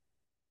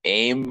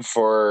aim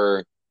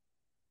for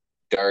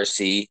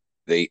Darcy.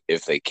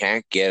 If they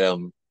can't get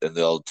him, then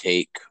they'll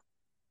take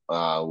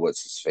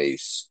what's his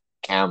face,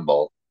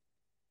 Campbell,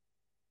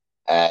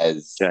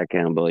 as Jack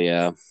Campbell,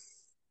 yeah,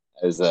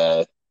 as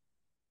a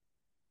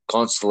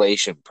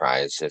consolation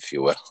prize, if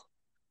you will.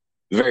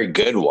 Very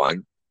good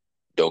one.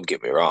 Don't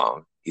get me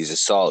wrong. He's a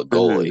solid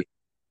goalie.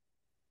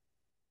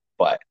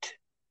 But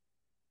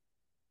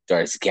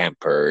Darcy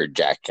Kemper,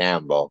 Jack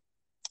Campbell,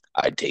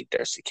 I'd take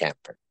Darcy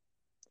Kemper.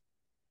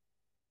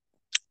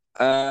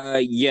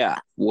 Yeah.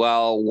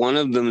 Well, one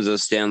of them is a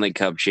Stanley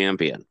Cup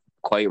champion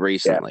quite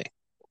recently. Yeah.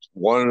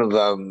 One of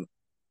them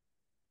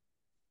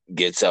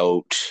gets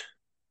out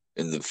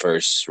in the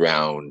first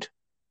round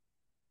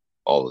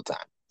all the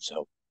time.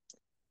 So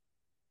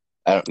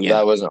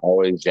that wasn't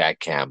always Jack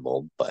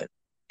Campbell, but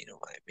you know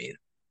what I mean.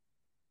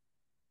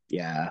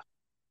 Yeah.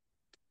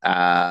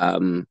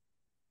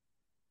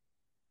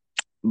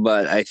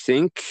 But I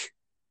think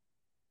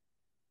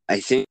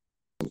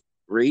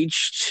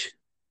reached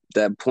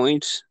that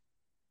point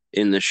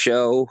in the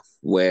show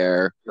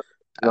where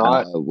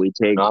we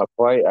take not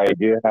quite. I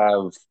do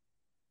have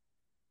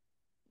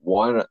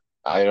one.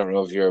 I don't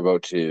know if you're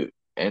about to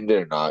end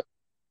it or not.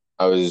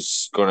 I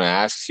was going to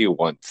ask you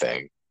one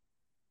thing.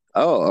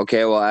 Oh,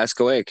 okay. Well, ask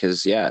away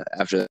because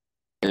after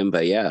him,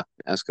 but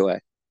ask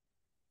away.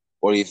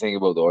 What do you think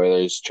about the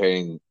Oilers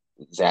trading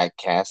Zach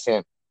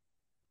Kassian?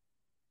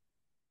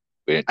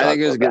 I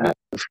think it was a good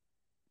move.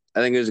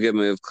 I think it was a good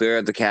move. Clear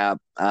out the cap.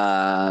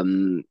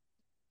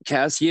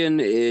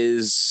 Kassian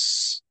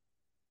is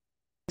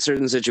in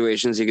certain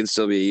situations he can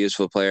still be a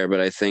useful player, but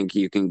I think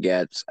you can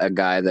get a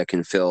guy that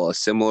can fill a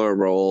similar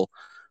role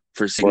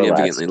for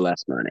significantly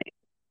less money.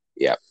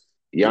 Yeah.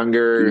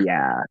 Younger,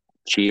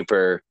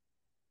 cheaper,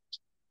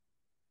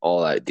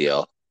 all that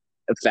deal.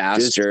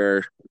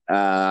 Faster,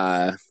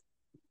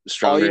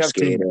 stronger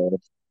skater.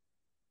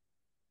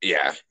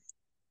 Yeah.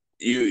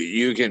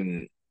 You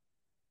can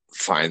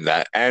find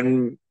that.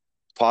 And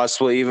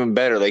possibly even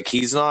better. Like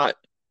he's not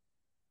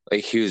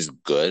like he was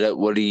good at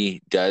what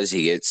he does.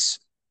 He gets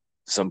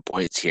some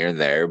points here and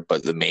there,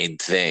 but the main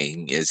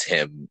thing is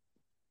him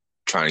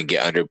trying to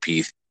get under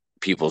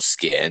people's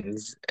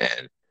skins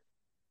and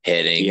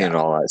hitting and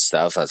all that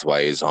stuff. That's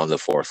why he's on the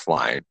fourth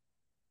line.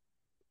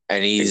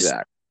 And he's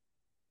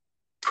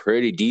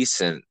pretty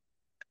decent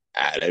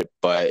at it,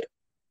 but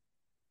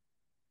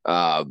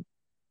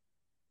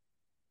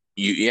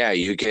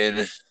you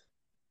can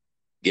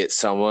get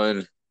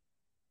someone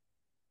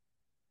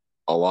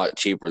a lot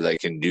cheaper that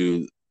can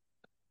do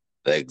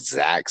the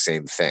exact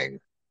same thing.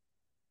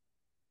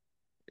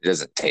 It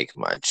doesn't take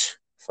much,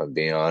 if I'm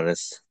being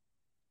honest.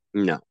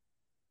 No.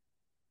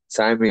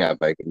 Sign me up.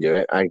 I can do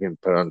it. I can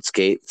put on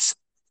skates.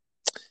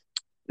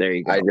 There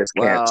you go. I just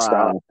can't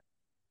stop.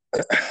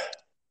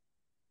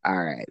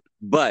 All right.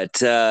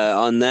 But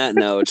on that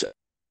note,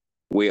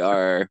 we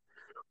are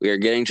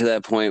getting to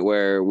that point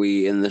where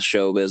we in the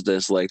show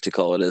business like to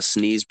call it a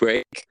sneeze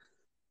break.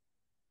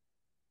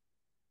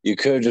 You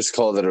could have just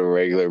called it a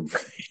regular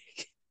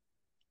break.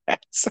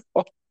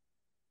 Asshole.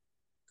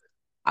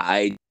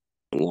 I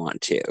don't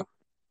want to.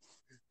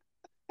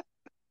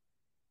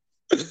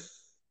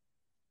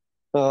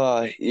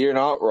 You're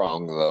not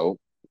wrong though.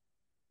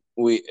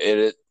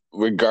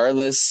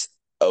 Regardless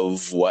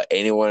of what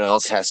anyone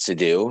else has to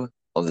do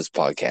on this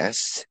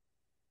podcast,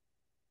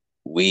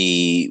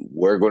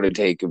 we're going to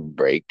take a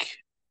break,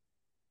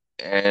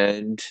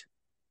 and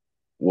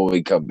when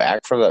we come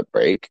back from that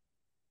break,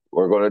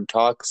 we're going to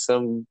talk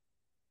some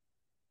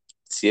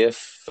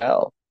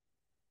CFL.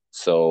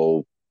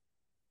 So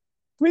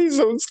please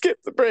don't skip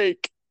the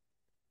break.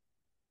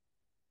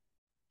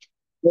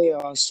 Hey,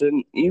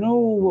 Austin, you know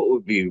what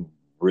would be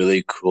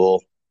really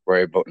cool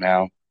right about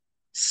now?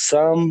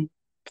 Some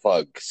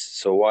plugs,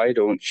 so why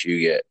don't you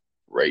get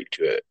right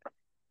to it?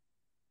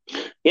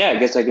 Yeah, I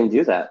guess I can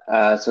do that.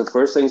 So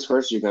first things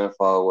first, you're going to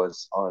follow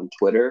us on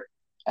Twitter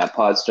at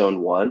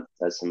Podstone1.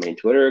 That's the main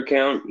Twitter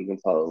account. You can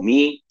follow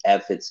me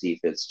at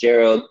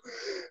Fitzgerald.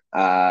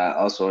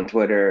 Also on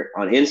Twitter,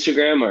 on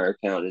Instagram, our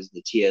account is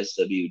the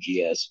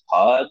TSWGS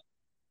Pod.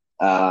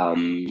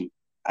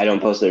 I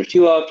don't post there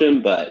too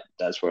often, but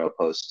that's where I'll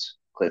post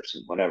clips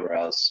and whatever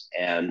else.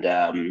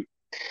 And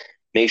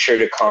make sure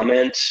to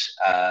comment,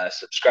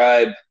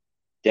 subscribe,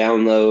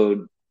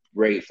 download,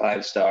 rate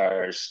 5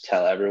 stars,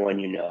 tell everyone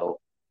you know.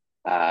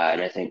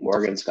 And I think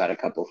Morgan's got a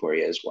couple for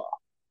you as well.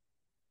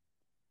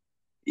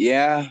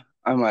 Yeah,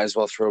 I might as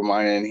well throw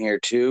mine in here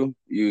too.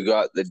 You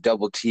got the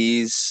double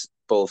T's,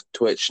 both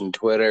Twitch and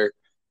Twitter.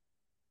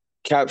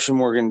 Caption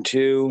Morgan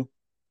 2.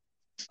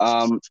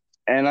 And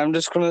I'm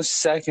just going to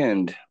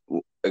second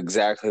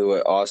exactly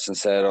what Austin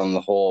said on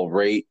the whole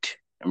rate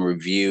and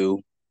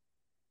review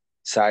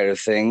side of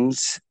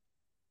things.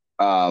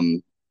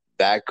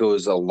 That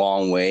goes a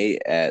long way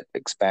at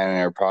expanding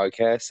our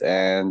podcast,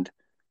 and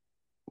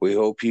we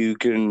hope you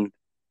can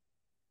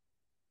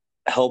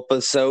help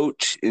us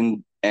out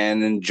and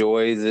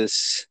enjoy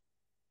this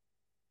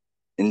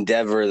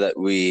endeavor that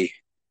we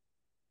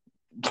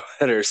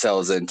put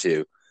ourselves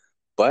into.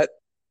 But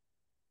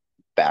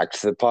back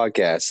to the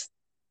podcast.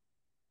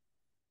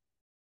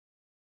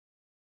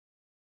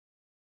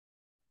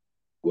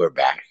 We're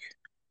back.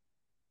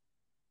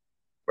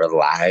 We're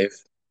live.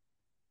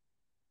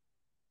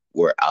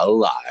 We're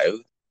alive.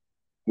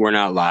 We're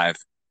not live.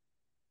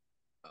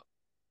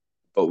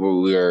 But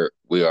we are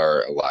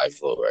alive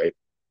though, right?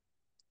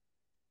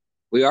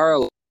 We are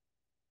alive.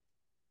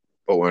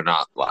 But we're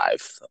not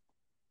live.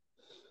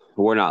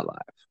 We're not live.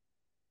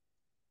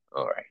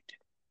 All right.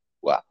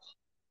 Well,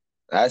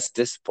 that's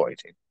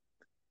disappointing.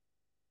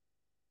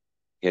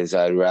 Because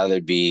I'd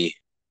rather be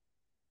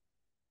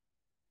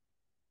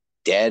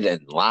dead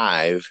and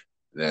live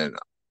than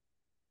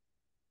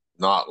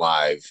not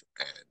live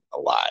and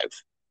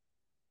alive.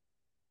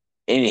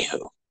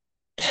 Anywho,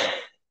 it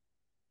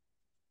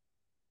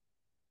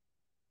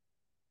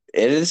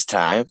is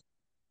time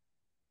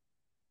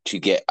to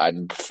get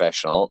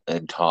unprofessional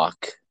and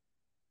talk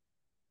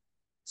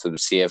some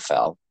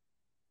CFL.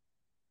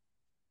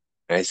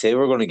 And I say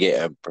we're going to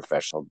get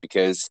unprofessional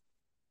because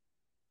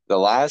the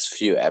last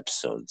few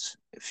episodes,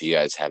 if you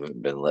guys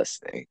haven't been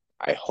listening,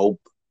 I hope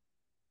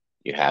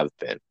you have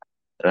been.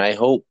 And I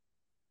hope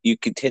you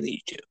continue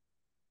to.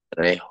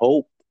 And I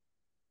hope,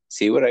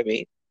 see what I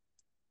mean?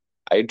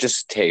 I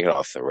just take it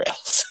off the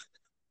rails.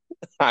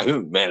 I'm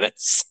a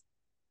menace.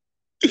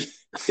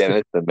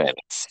 Dennis the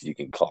Menace, you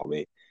can call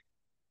me.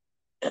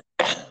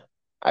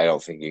 I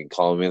don't think you can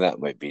call me that.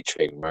 Might be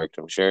trademarked,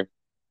 I'm sure.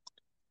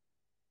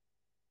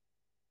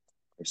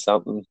 Or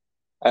something.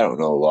 I don't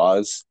know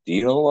laws. Do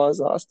you know laws,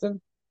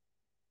 Austin?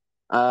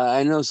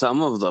 I know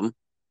some of them.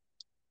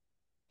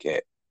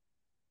 Okay.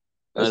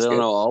 I don't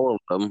know all of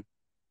them.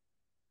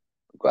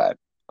 I'm glad.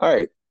 All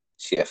right.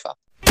 CFL.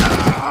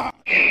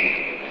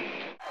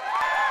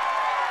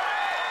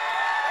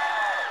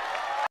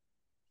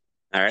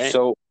 All right.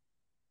 So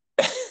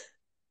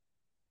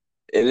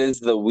it is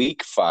the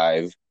week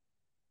 5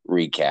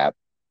 recap.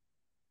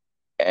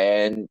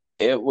 And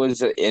it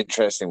was an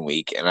interesting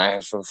week, and I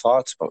have some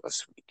thoughts about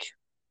this week.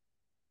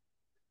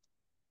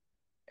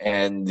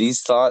 And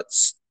these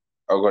thoughts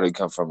are going to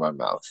come from my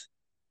mouth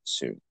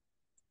soon.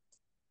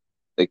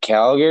 The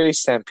Calgary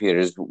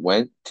Stampeders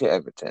went to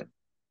Edmonton.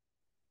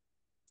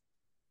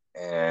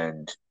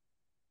 And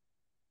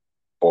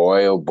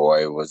boy, oh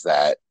boy, was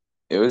that.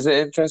 It was an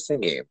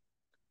interesting game.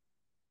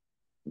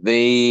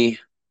 They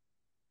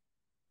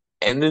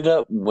ended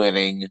up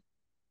winning,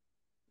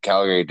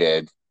 Calgary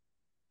did,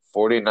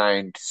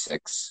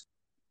 49-6.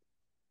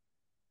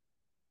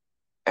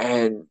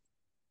 And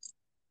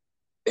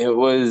it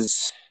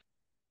was...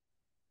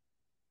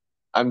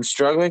 I'm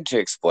struggling to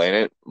explain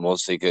it,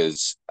 mostly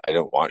because I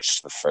don't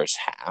watch the first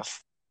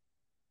half.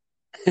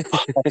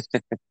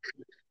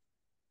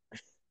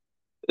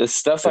 The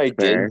stuff I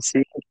fair. did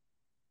see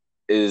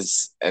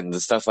is, and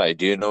the stuff I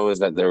do know is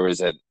that there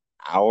was an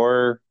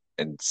hour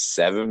and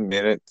 7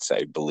 minutes,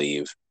 I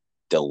believe,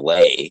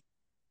 delay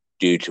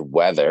due to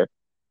weather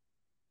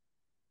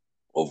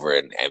over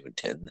in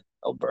Edmonton,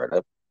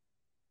 Alberta,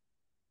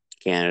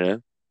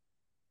 Canada.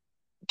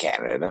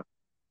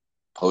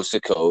 Postal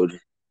code,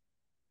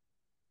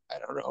 I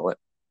don't know it.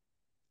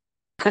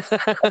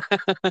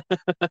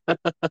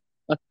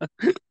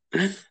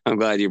 I'm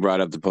glad you brought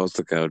up the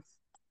postal code.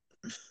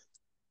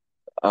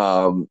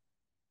 I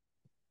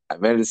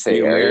meant to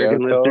say The area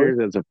American code.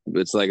 listeners,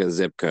 it's like a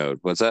zip code.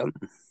 What's up?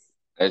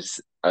 I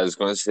was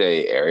going to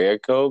say area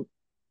code,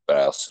 but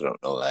I also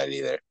don't know that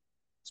either.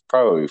 It's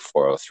probably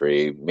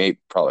 403. Maybe,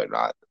 probably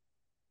not.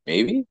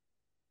 Maybe?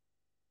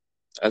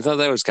 I thought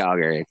that was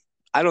Calgary.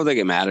 I don't think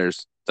it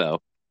matters,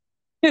 though.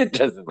 It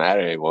doesn't matter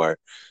anymore.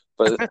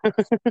 But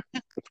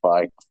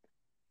fine.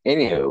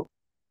 Anywho,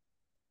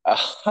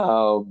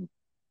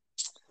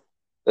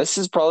 this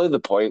is probably the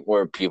point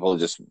where people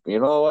just, you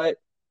know what?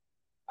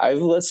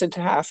 I've listened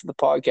to half of the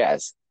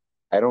podcast.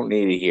 I don't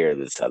need to hear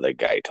this other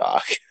guy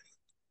talk.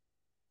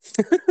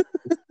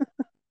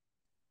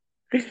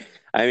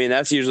 I mean,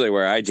 that's usually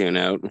where I tune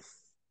out.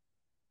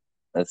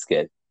 That's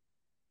good.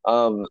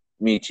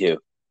 Me too.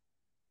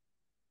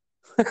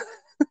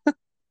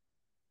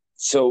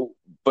 So,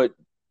 but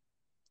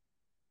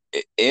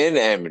in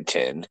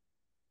Edmonton,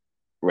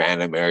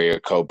 random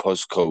area code,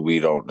 postcode we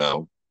don't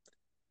know,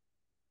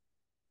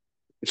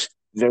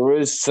 there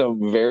was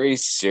some very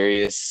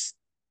serious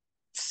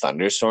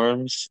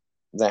thunderstorms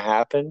that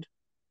happened,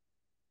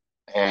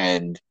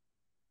 and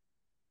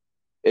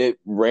it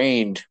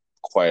rained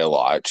quite a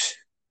lot.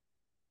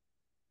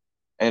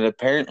 And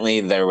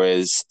apparently there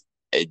was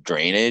a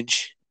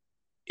drainage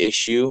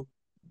issue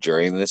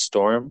during the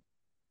storm.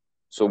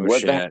 So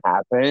what that Shit.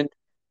 happened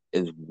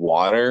is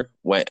water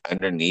went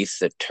underneath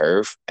the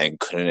turf and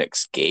couldn't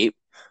escape.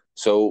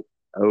 So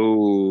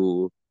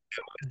Oh,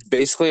 it's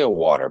basically a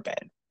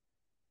waterbed.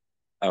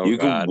 oh You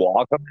could God.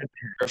 walk on the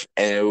turf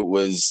and it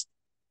was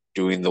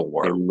doing the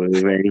work. And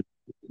moving.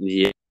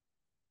 Yeah.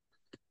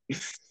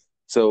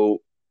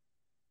 So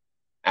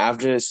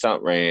after it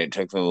stopped raining, it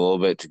took them a little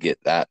bit to get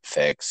that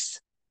fixed.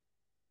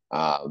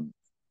 And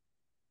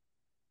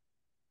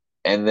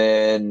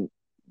then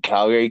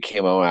Calgary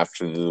came out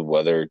after the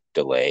weather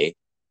delay,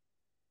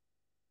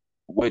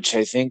 which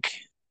I think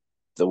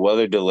the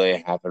weather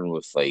delay happened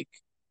with like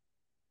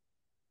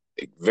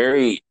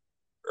very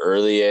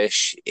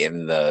early-ish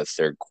in the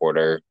third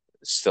quarter.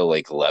 Still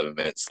like 11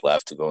 minutes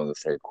left to go in the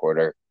third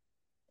quarter.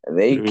 And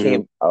they Mhm.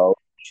 came out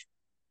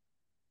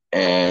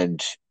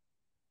and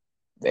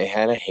they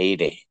had a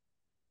heyday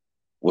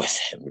with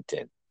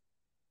Edmonton.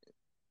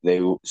 They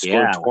scored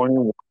Yeah.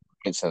 21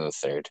 points in the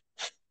third,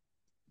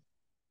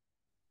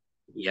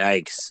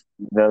 Yikes.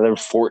 another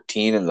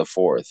 14 in the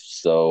fourth.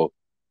 So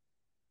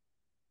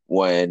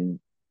when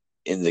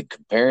in the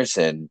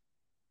comparison,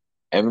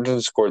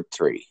 Edmonton scored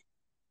 3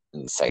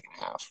 in the second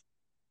half.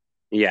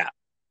 Yeah.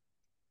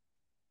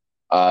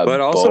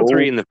 But also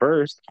 3 Bo, in the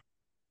first.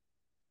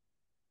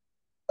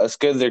 that's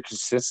good. They're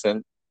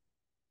consistent.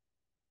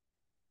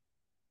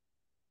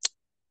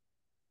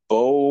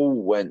 Bo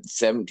went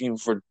 17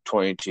 for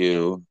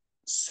 22,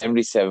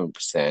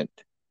 77%,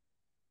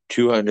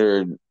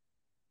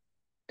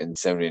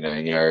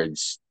 279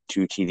 yards,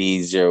 2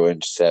 TDs, 0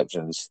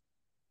 interceptions.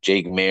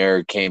 Jake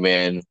Mayer came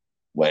in,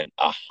 went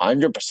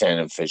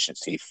 100%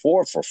 efficiency,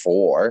 4 for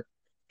 4,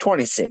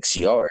 26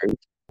 yards.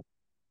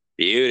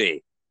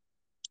 Beauty.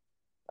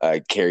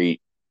 Kadeem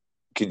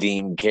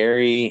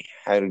Carey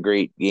had a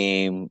great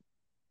game,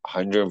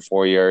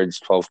 104 yards,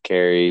 12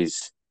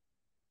 carries.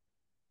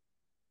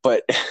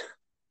 But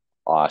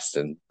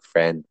Austin,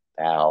 friend,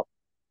 pal,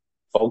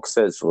 folks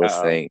that's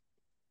listening,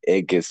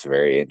 it gets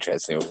very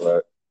interesting.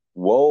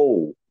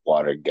 Whoa,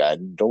 water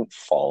gun, don't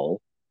fall.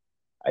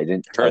 I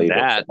didn't tell Heard you to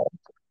that. fall.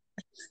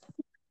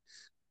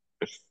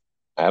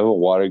 I have a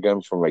water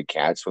gun for my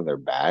cats when they're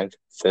bad.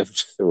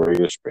 Just a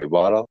regular spray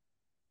bottle.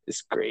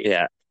 It's great.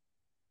 Yeah.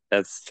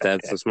 That's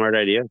a smart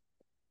idea.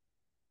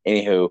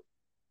 Anywho,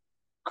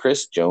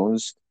 Chris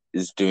Jones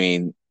is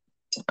doing.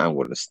 I'm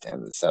going to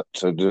stand this up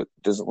so it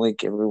doesn't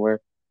leak everywhere.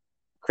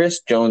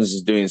 Chris Jones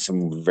is doing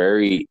some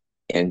very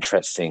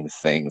interesting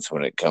things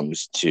when it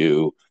comes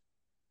to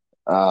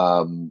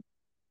their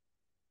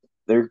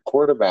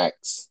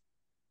quarterbacks.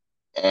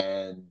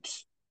 And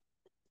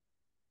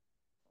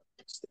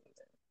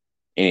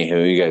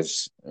anywho, you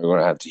guys are going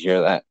to have to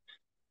hear that.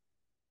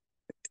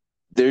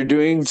 They're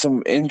doing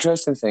some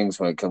interesting things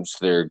when it comes to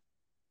their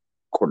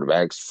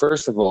quarterbacks.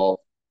 First of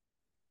all,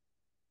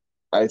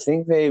 I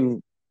think they've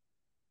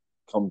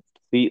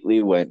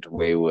completely went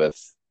away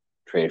with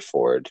Trey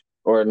Ford.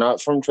 Or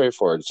not from Trey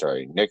Ford,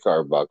 sorry, Nick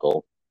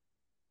Arbuckle.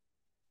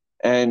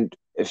 And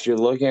if you're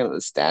looking at the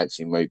stats,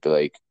 you might be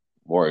like,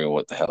 Morgan,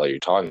 what the hell are you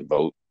talking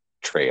about?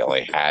 Trey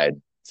only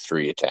had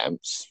 3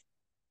 attempts.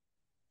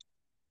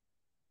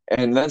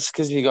 And that's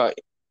because he got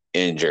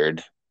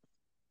injured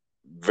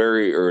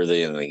very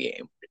early in the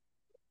game.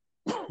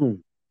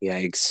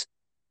 Yikes.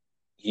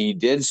 He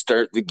did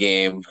start the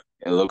game.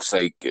 It looks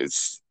like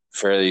it's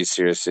fairly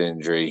serious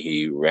injury.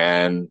 He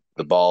ran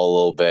the ball a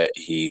little bit.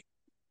 He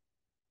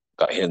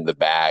got hit in the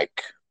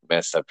back,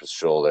 messed up his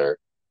shoulder.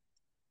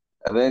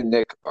 And then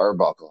Nick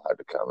Arbuckle had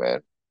to come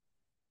in.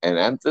 And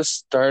at the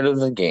start of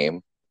the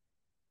game,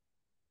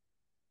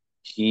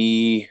 at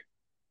the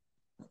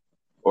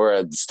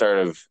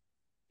start of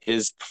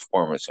his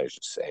performance, I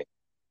should say,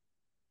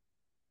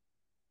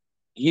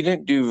 he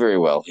didn't do very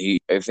well.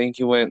 I think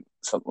he went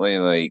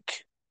something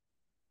like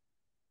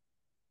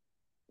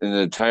in the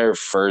entire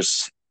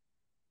first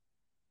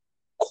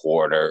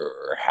quarter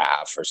or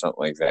half or something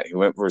like that. He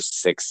went for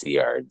 60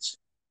 yards.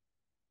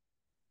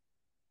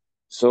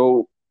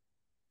 So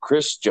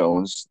Chris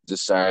Jones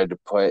decided to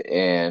put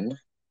in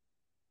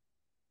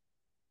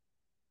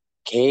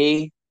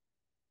K.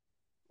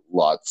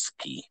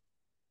 Lotsky.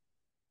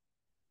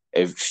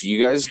 If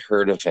you guys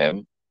heard of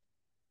him,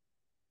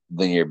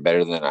 then you're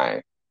better than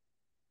I.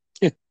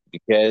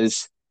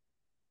 Because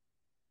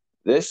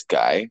this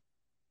guy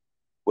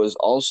was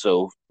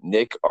also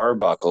Nick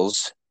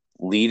Arbuckle's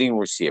leading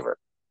receiver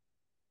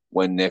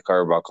when Nick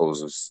Arbuckle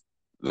was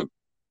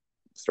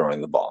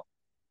throwing the ball.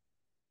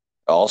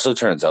 It also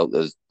turns out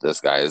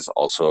this guy is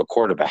also a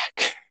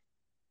quarterback.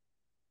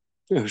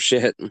 Oh,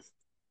 shit.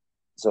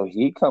 So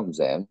he comes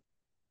in,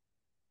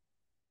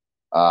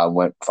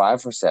 went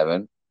 5 for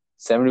 7,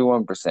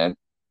 71%,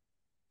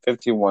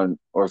 51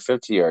 or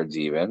 50 yards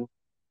even.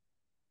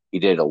 He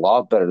did a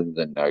lot better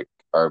than Nick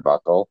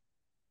Arbuckle.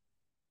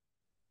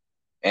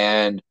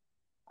 And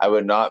I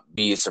would not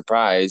be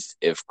surprised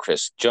if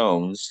Chris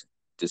Jones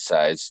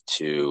decides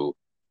to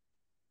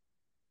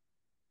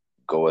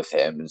go with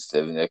him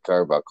instead of Nick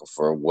Arbuckle.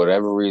 For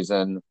whatever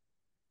reason,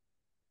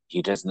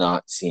 he does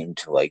not seem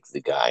to like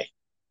the guy.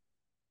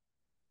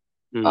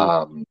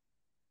 Mm.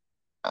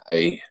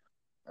 I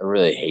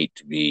really hate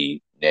to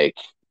be Nick.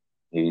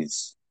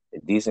 He's a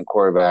decent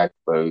quarterback,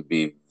 but it would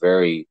be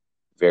very,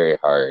 very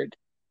hard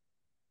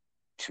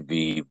to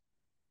be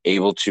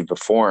able to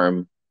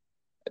perform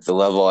at the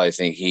level I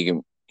think he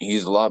can.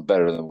 He's a lot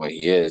better than what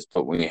he is,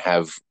 but when you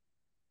have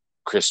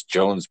Chris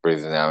Jones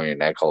breathing down your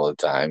neck all the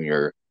time,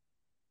 your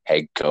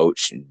head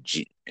coach and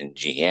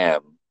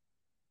GM,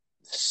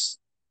 this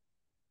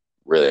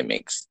really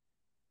makes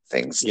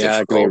things Yeah,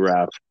 it can be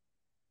difficult.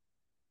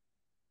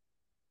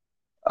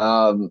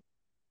 rough.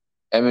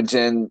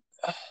 Edmonton,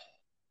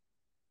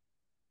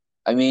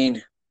 I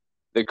mean,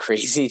 the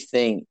crazy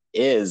thing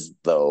is,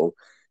 though,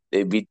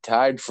 they'd be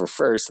tied for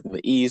first in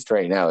the East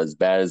right now, as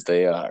bad as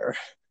they are.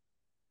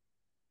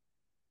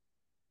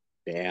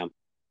 Damn.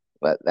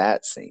 Let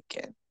that sink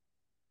in.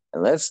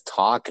 And let's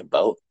talk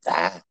about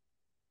that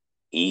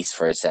East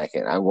for a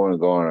second. I'm going to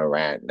go on a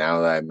rant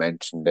now that I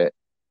mentioned it.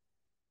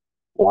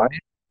 Why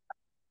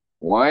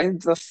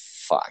the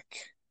fuck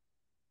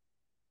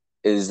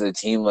is a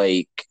team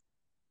like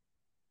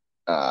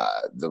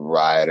the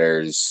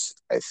Riders,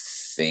 I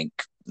think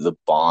the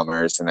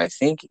Bombers, and I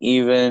think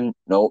even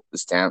the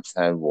Stamps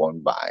had one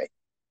by.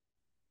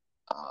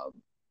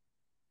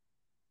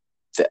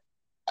 The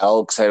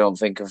Elks, I don't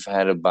think have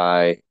had a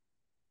bye.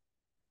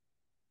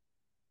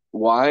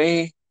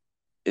 Why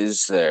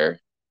is there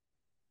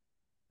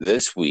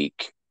this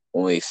week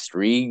only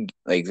three?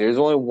 Like, there's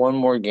only one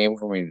more game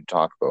for me to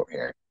talk about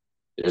here.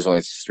 There's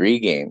only 3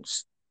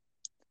 games.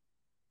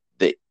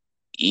 The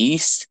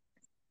East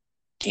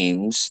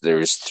teams,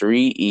 there's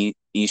 3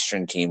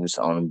 Eastern teams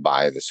on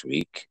bye this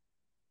week.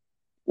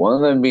 One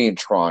of them being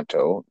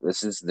Toronto.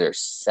 This is their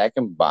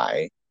second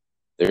bye.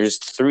 There's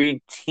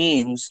 3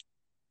 teams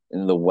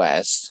in the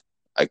West.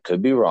 I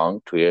could be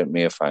wrong. Tweet at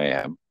me if I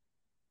am.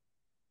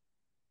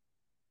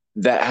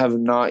 That have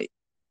not.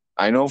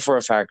 I know for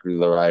a fact the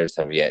Riders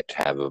have yet to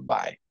have a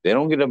bye. They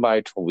don't get a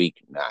bye till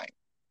week 9.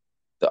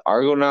 The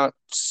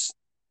Argonauts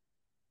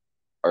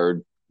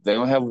are. They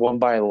don't have one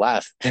bye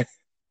left.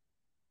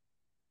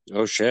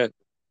 Oh, shit.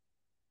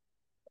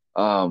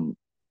 You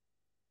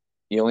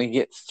only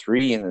get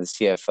 3 in the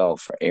CFL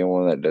for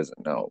anyone that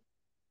doesn't know.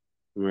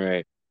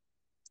 Right.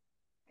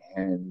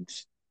 And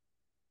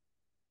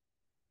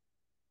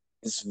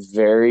it's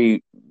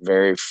very,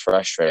 very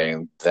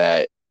frustrating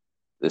that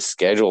the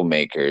schedule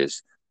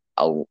makers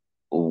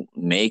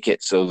make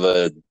it so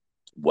the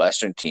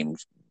Western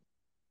teams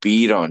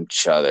beat on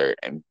each other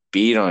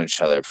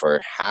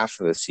for half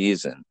of the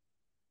season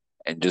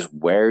and just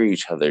wear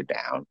each other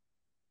down.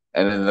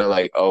 And then they're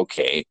like,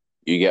 okay,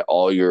 you get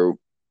all your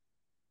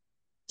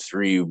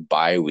 3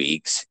 bye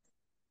weeks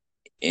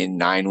in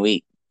 9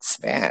 weeks.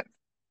 Man,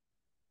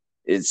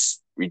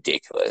 it's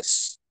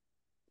ridiculous.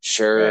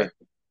 Sure. Right.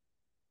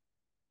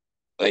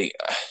 Like,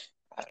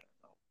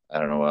 I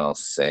don't know what else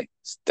to say.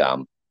 It's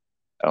dumb.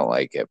 I don't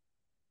like it.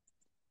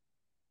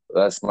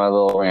 That's my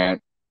little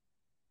rant.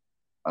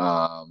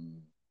 Oh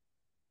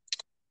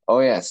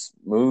yes,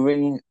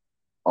 moving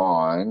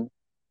on.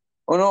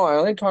 Oh no, I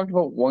only talked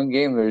about one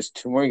game. There's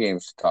 2 more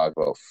games to talk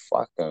about.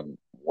 Fucking,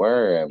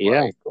 where am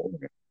Yeah. I going?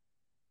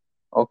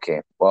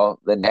 Okay, well,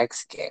 the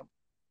next game.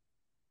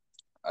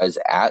 I was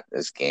at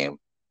this game,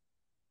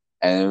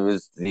 and it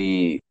was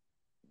the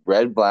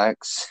Red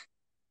Blacks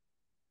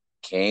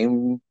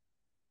came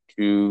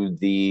to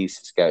the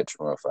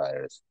Saskatchewan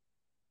Roughriders,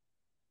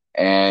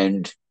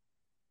 and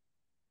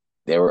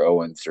they were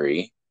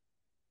 0-3,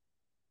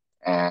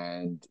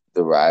 and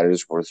the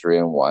Riders were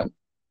 3-1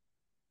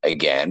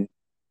 again.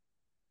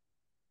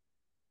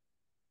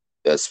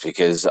 That's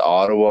because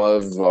Ottawa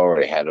have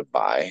already had a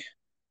bye.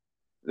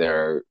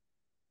 They're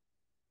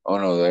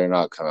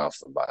not coming off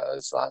the bye.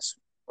 That's last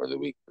or the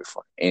week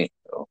before.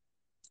 Anyhow,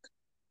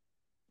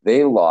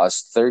 they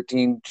lost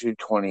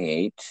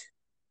 13-28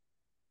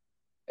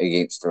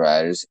 against the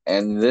Riders,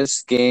 and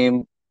this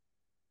game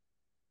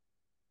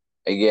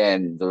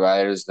again, the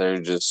Riders,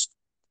 they're just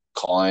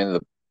calling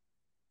the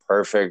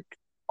perfect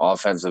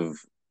offensive,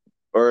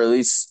 or at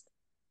least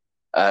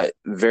a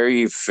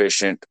very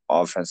efficient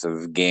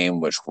offensive game,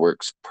 which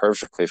works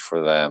perfectly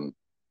for them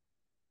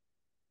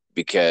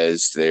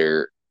because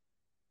their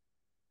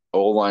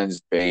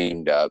O-line's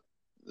banged up,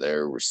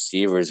 their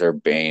receivers are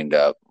banged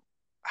up,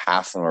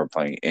 half of them are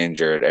playing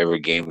injured. Every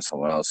game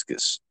someone else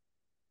gets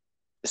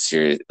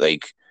serious,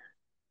 like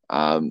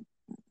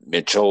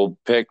Mitchell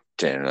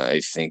picked, and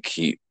I think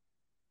he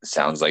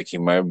sounds like he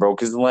might have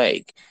broke his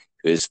leg.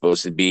 He was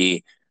supposed to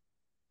be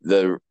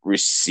the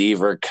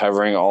receiver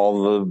covering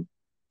all the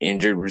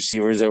injured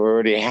receivers that we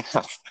already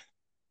have.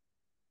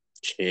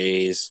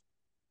 Jeez.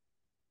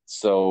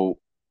 So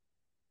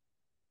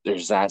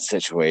there's that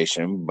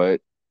situation,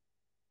 but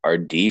our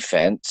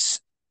defense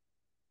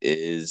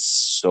is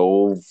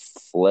so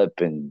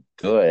flippin'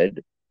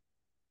 good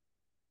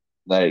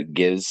that it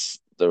gives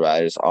the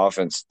Riders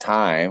offense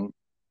time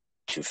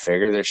to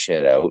figure their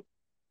shit out.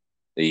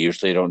 They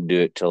usually don't do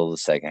it till the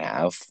second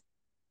half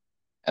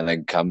and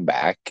then come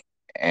back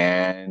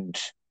and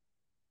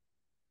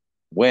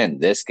win.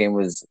 This game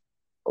was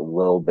a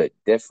little bit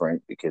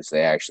different because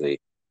they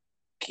actually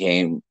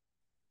came,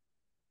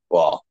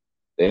 well,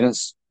 they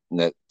didn't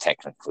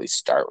technically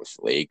start with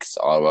the lead because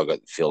Ottawa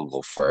got the field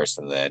goal first,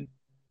 and then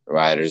the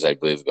Riders, I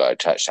believe, got a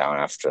touchdown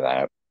after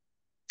that,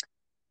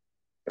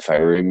 if I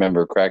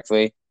remember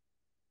correctly.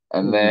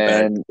 And But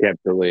then,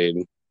 kept the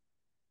lead.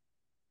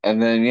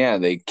 yeah,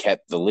 they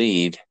kept the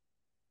lead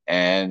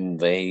and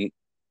they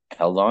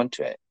held on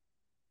to it.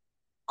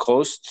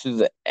 Close to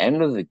the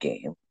end of the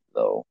game,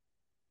 though,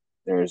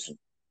 there's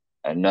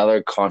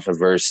another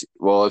controversy.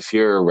 Well, if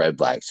you're a Red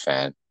Blacks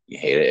fan, you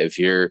hate it. If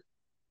you're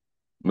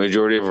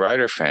majority of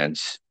Rider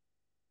fans,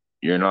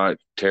 you're not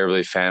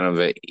terribly fan of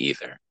it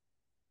either.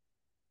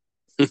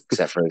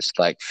 Except for a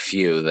select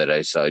few that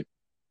I saw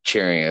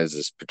cheering as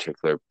this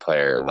particular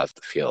player left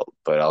the field.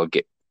 But I'll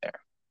get there.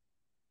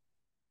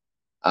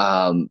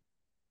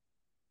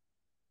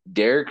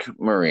 Derek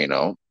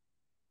Marino,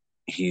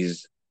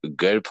 he's a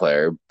good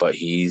player, but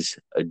he's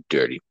a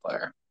dirty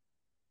player.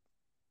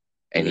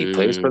 And he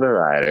plays for the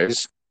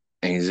Riders,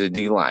 and he's a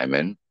D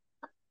lineman.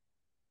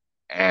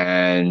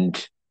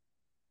 And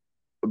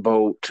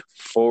about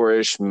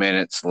 4-ish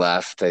minutes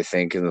left, I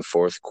think, in the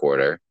fourth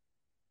quarter,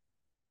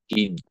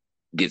 he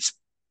gets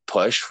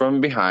pushed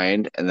from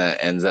behind, and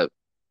that ends up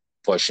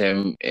pushing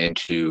him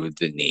into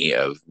the knee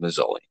of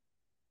Mazzoli.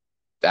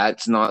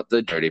 That's not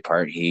the dirty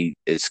part. He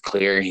is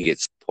clear. He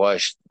gets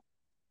pushed.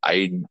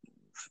 I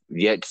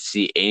yet to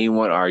see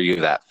anyone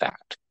argue that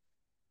fact.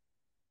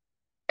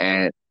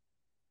 And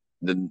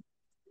the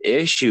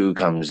issue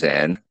comes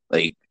in,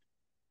 like,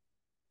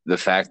 the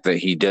fact that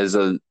he does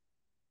a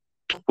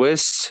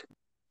twist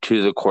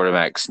to the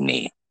quarterback's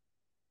knee.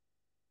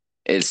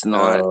 It's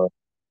not.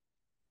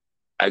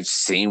 I've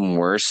seen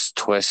worse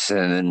twists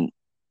in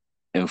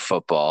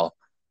football.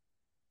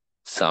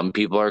 Some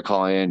people are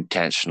calling it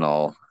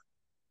intentional.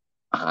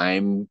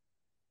 I'm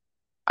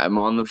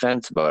on the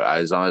fence about it.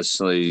 I was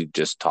honestly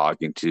just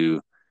talking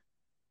to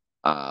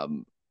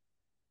someone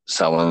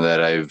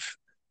that I've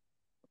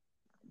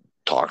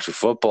talked to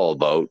football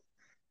about,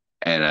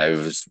 and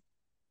I've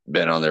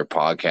been on their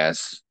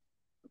podcast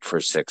for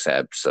 6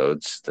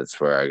 episodes. That's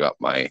where I got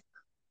my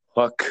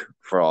hook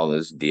for all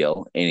this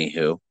deal.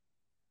 Anywho,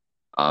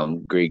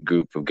 great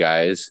group of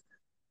guys.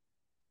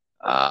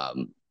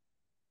 And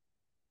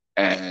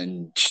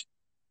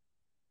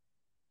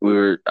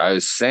I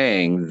was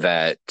saying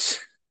that,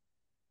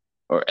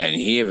 and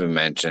he even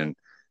mentioned,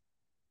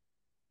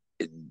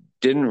 it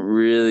don't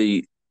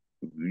really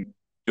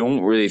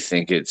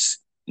think it's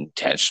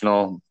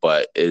intentional,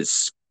 but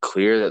it's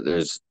clear that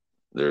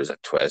there's a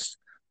twist.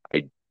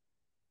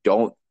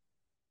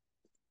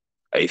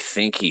 I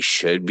think he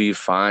should be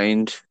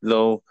fined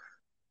though,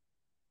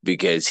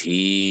 because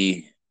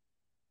it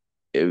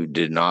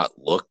did not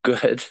look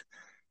good,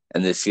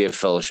 and the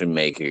CFL should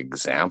make an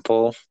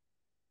example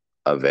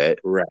of it.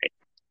 Right.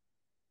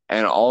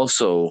 And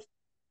also,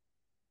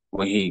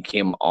 when he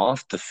came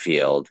off the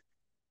field,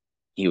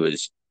 he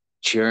was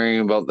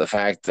cheering about the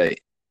fact that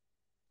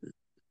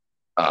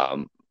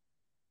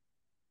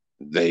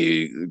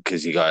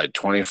because he got a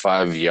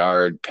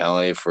 25-yard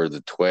penalty for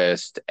the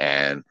twist,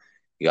 and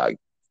he got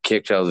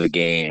kicked out of the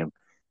game,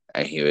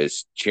 and he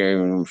was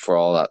cheering for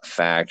all that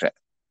fact.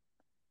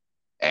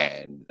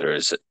 And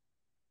there's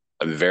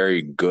a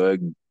very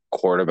good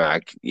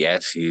quarterback.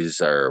 Yes,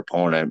 he's our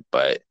opponent,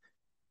 but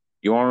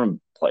you want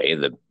to play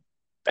the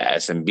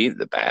best and beat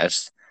the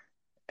best.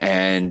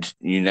 And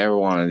you never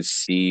want to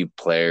see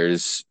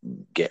players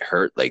get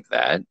hurt like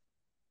that,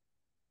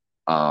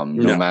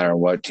 no matter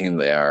what team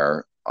they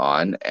are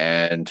on.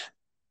 And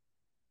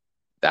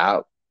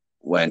that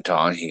went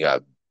on. He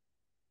got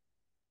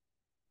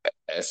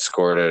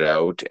escorted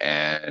out,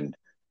 and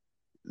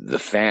the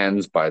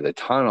fans by the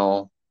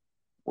tunnel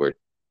were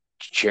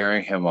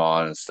cheering him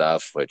on and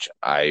stuff, which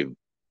I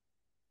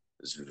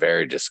was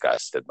very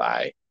disgusted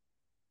by.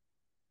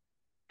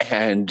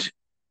 And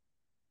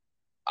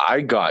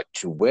I got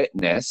to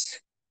witness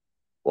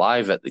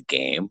live at the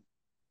game,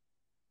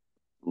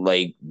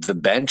 like, the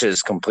bench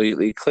is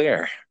completely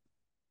clear.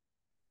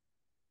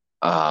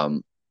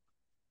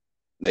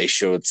 They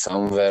showed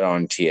some of it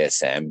on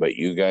TSN, but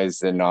you guys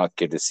did not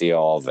get to see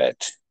all of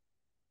it.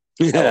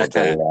 I'll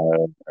tell you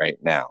that right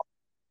now.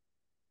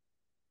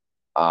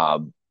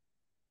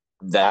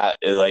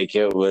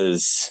 It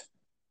was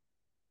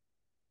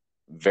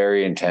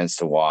very intense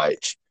to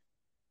watch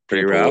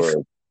Pretty people rough.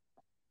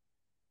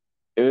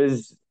 It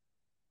was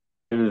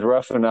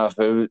rough enough.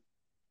 It was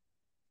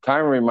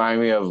kind of remind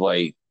me of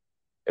like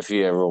if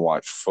you ever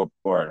watch football,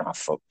 or not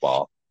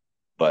football,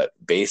 but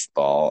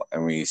baseball,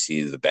 and when you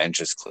see the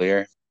benches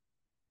clear.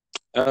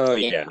 Oh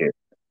yeah.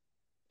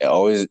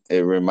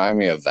 It remind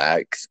me of that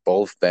because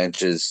both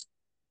benches,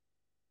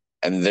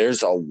 and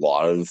there's a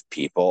lot of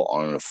people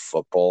on a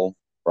football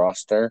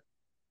roster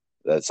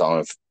that's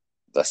on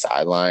the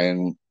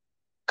sideline,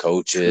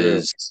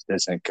 coaches,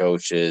 assistant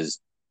coaches,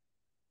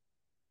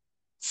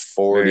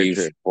 Very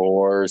true.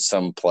 44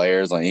 some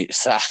players on each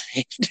side.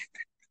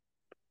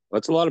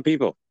 That's a lot of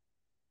people.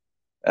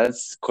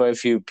 That's quite a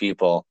few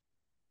people.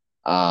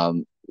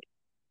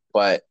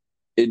 But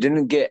it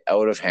didn't get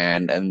out of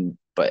hand,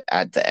 but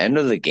at the end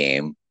of the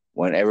game,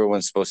 when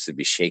everyone's supposed to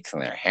be shaking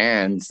their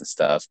hands and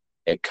stuff,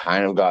 it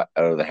kind of got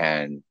out of the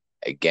hand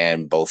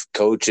again. Both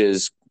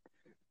coaches,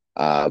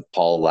 Paul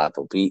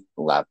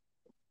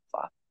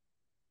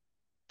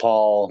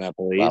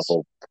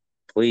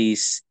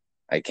Police.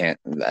 I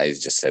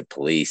just said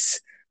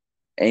police.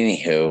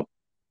 Anywho,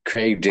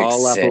 Craig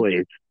Paul Dixon.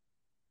 LaPolice.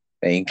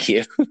 Thank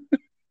you.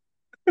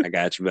 I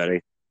got you,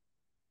 buddy.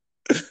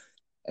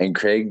 And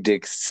Craig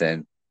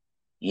Dixon,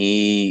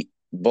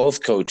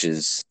 both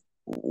coaches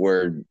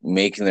were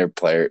making their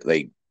player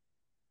like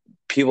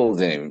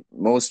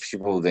most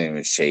people didn't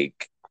even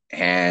shake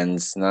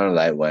hands. None of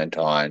that went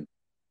on.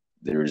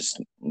 There's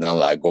none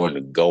of that going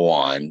to go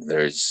on.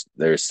 They're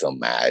still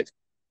mad.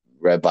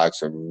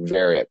 Redblacks are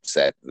very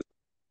upset with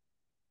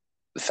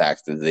the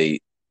fact that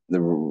the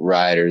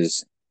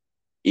Riders,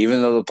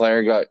 even though the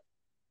player got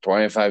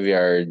 25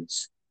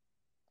 yards,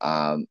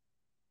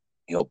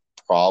 he'll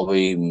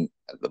probably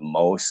at the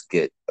most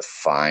get a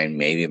fine,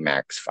 maybe a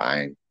max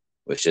fine,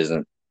 which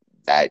isn't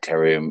that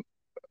terrible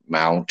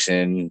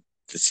mountain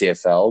to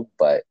CFL,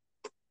 but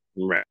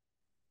Right.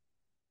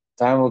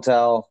 time will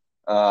tell.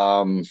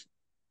 I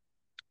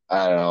don't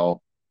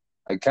know.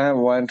 I kind of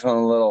went on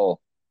a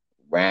little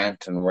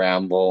rant and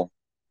ramble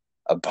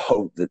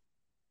about the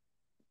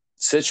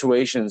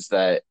situations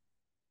that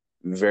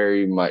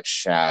very much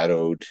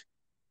shadowed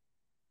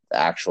the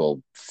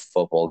actual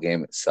football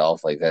game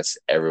itself. Like that's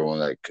everyone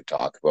that could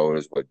talk about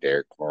is what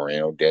Derek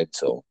Moreno did.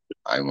 So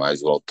I might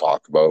as well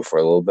talk about it for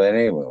a little bit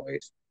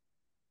anyways.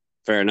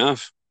 Fair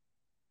enough.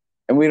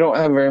 And we don't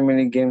have very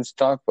many games to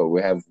talk about.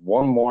 We have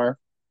one more.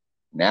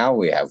 Now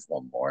we have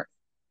one more.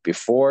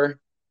 Before,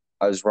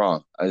 I was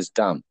wrong. I was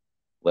dumb.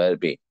 Let it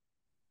be.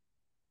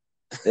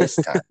 This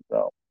time,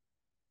 though.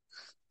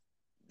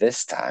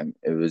 This time,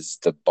 it was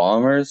the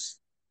Bombers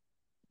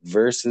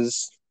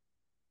versus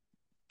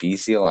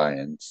BC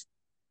Lions.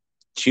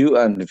 Two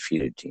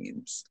undefeated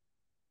teams.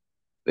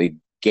 The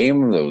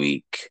game of the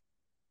week.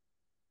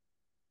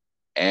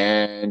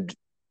 And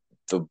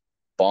the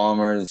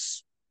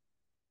Bombers,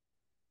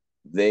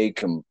 they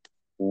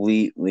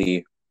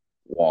completely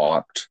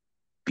walked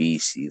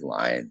BC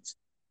Lions.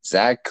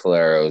 Zach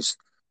Caleros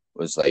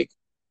was like,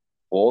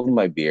 hold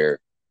my beer,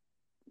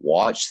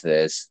 watch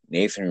this.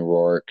 Nathan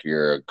Rourke,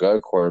 you're a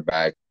good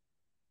quarterback.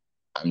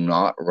 I'm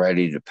not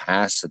ready to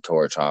pass the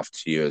torch off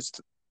to you as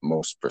the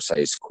most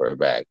precise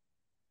quarterback.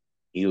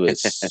 He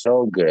was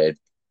so good.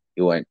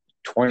 He went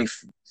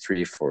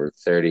 23 for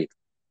 30.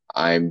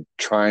 I'm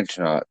trying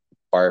to not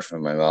barf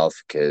in my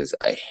mouth because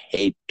I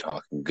hate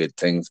talking good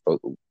things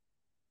about the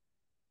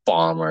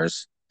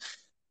Bombers.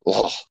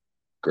 Oh,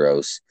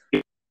 gross.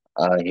 He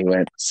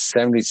went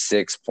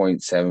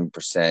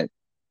 76.7%,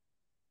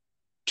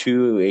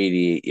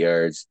 288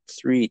 yards,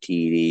 3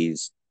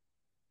 TDs.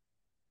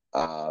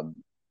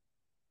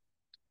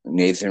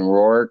 Nathan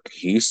Rourke,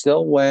 he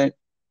still went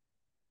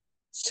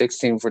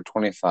 16 for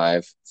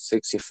 25,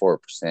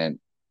 64%,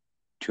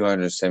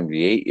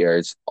 278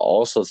 yards,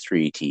 also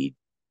 3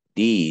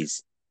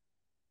 TDs.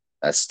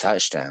 That's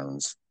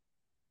touchdowns.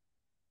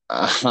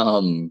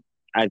 I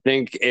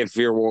think if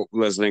you're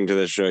listening to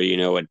the show, you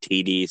know what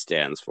TD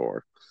stands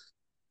for.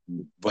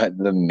 But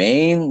the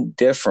main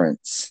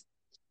difference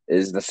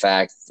is the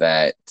fact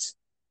that,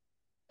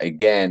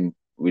 again,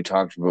 I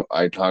talked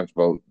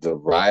about the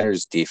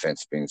Riders'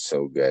 defense being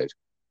so good.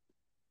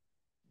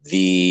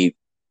 The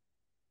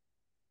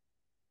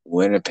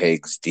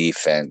Winnipeg's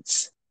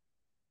defense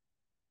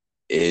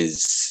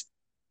is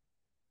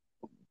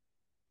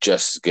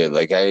just as good.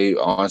 Like, I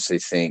honestly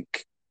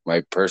think,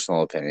 my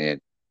personal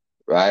opinion,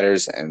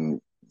 Riders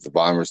and the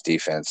Bombers'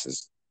 defense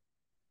is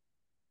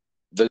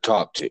the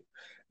top two.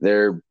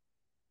 They're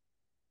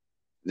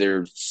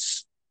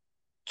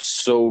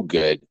so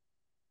good.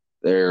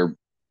 They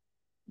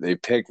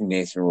picked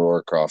Nathan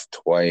Rourke off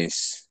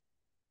twice.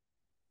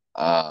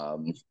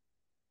 And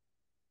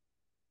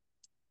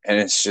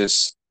it's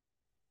just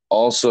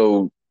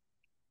also,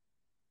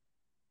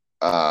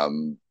 I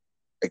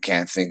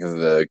can't think of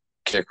the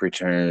kick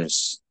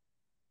returner's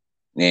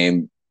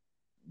name,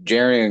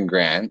 Jarian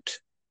Grant.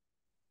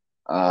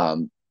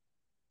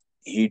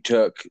 He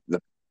took the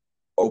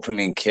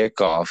opening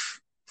kickoff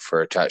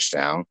for a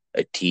touchdown,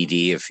 a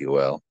TD, if you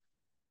will.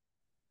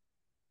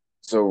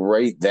 So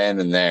right then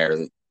and there,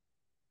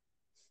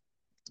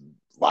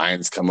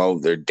 Lions come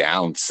out, they're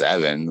down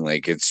 7.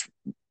 Like, it's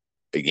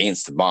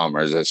against the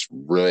Bombers. It's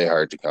really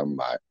hard to come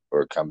back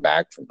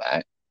from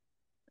that.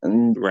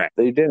 And Right.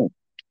 they didn't.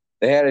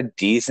 They had a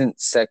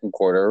decent second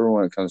quarter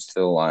when it comes to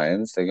the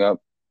Lions. They got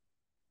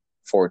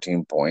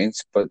 14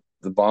 points, but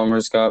the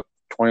Bombers got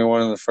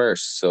 21 in the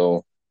first.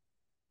 So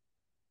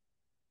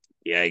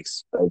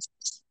Yikes.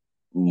 that's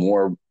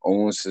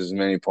almost as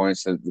many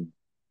points that the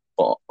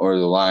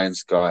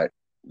Lions got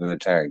the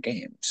entire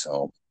game.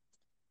 So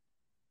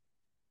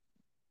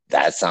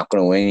that's not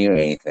going to win you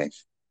anything.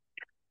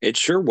 It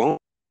sure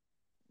won't.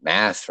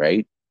 Math,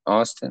 right,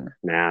 Austin?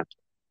 Math.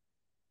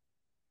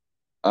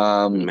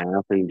 Um,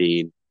 Math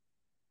indeed.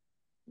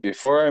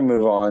 Before I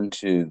move on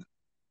to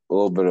a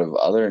little bit of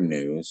other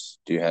news,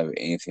 do you have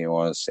anything you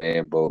want to say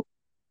about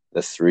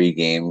the 3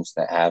 games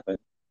that happened?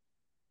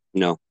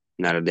 No,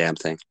 not a damn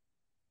thing.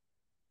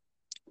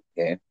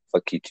 Okay,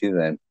 fuck you too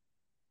then.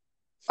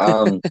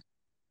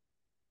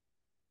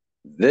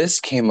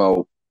 This came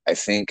out, I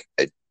think,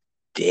 a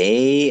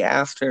day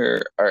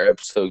after our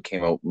episode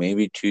came out,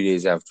 maybe 2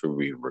 days after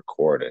we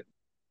recorded.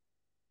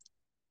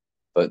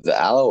 But the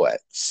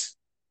Alouettes,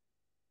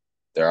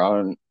 they're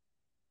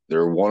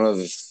one of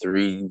the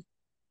 3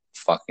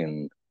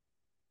 fucking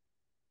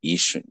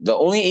Eastern. The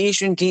only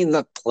Eastern team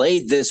that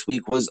played this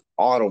week was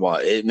Ottawa.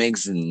 It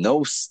makes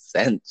no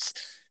sense.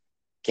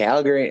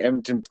 Calgary and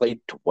Edmonton played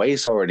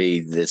twice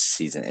already this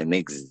season. It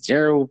makes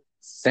 0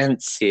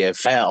 sense,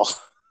 CFL.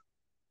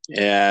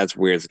 Yeah, it's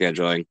weird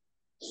scheduling.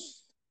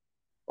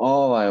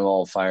 Oh, I'm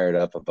all fired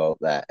up about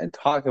that. And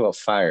talk about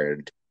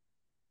fired.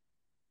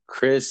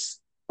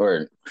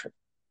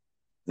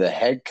 The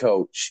head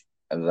coach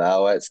of the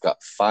Alouettes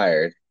got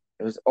fired.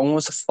 It was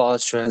almost a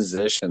flawless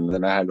transition.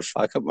 Then I had to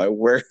fuck up my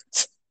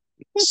words.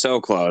 So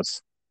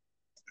close.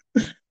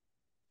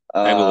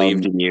 I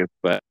believed in you,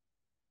 but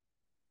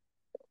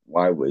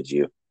why would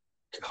you?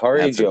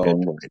 Harry that's a good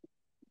Jones point.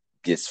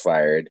 gets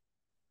fired,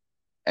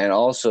 and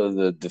also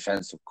the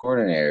defensive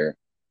coordinator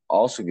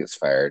also gets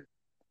fired,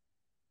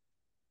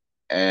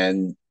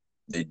 and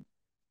the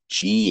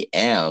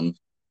GM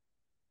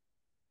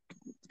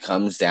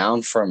comes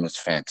down from his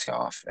fancy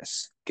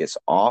office, gets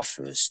off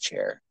of his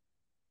chair.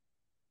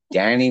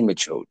 Danny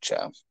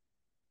Machocha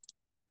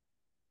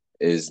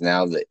is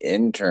now the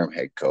interim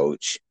head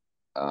coach.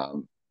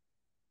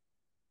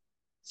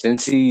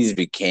 Since he's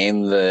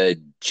became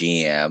the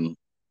GM,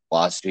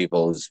 lots of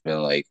people has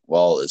been like,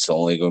 well, it's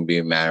only going to be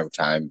a matter of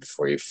time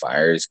before he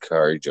fires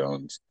Curry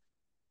Jones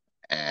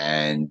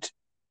and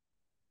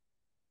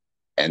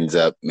ends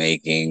up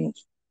making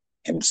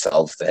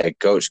himself the head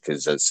coach,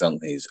 because that's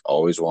something he's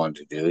always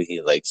wanted to do.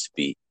 He likes to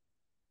be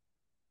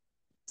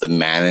the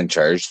man in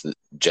charge.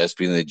 Just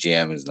being the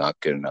GM is not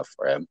good enough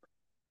for him.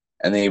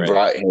 And then he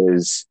brought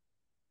his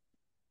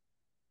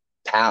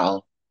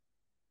pal,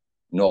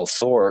 Noel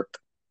Thorpe,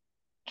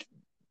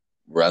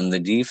 run the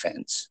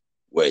defense,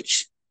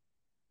 which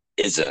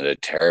isn't a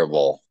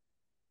terrible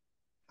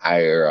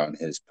hire on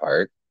his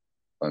part,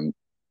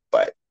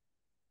 but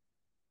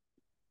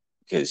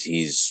because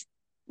he's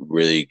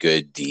really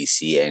good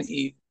DC, and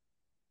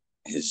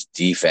his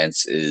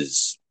defense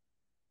is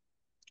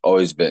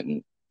always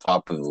been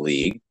top of the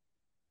league.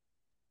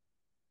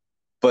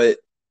 But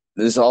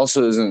this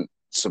also isn't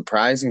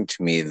surprising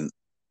to me,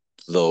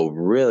 though,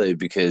 really,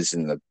 because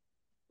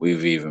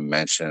we've even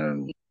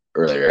mentioned in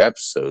earlier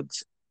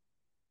episodes,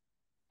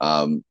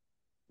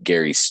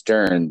 Gary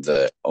Stern,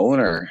 the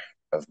owner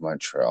of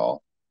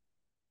Montreal,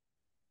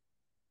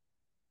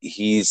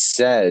 he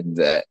said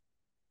that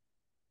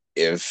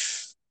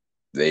if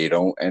they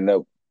don't end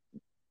up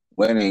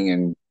winning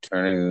and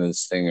turning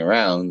this thing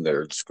around,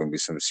 there's going to be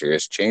some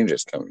serious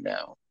changes coming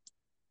down.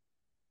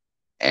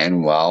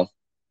 And, well,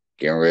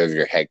 getting rid of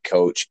your head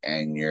coach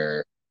and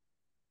your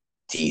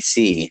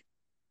DC,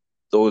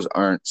 those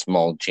aren't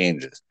small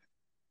changes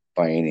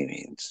by any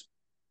means.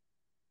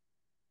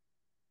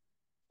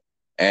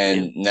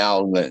 And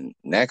now the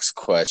next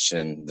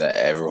question that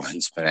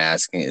everyone's been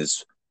asking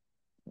is,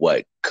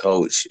 what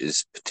coach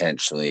is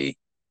potentially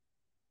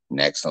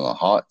next on the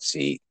hot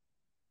seat?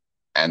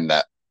 And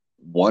that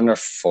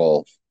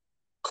wonderful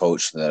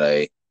coach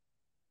that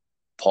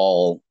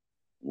Paul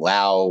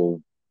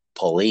Lau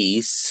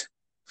Police,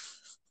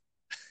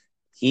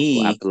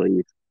 I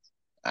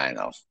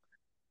know.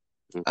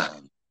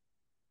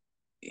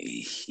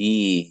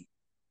 He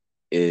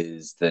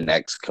is the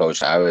next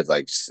coach I would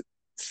like to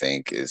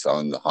think is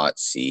on the hot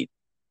seat.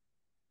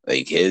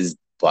 Like, his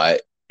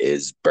butt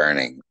is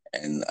burning,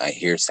 and I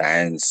hear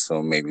sirens,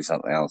 so maybe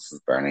something else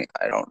is burning.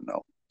 I don't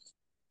know.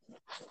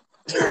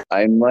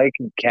 I'm like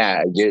a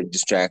cat. I get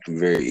distracted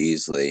very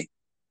easily.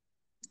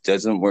 It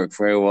doesn't work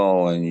very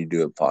well when you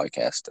do a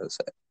podcast, does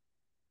it?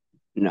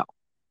 No.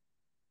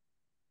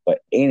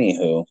 But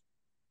anywho,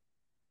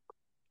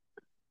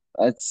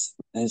 it's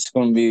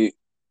going to be,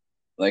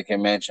 like I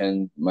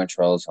mentioned,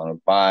 Montreal's on a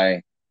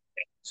bye,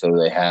 so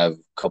they have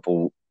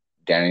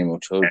Danny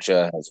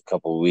Mochocha has a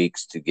couple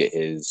weeks to get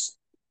his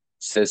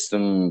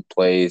system in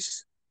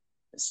place.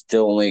 It's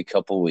still only a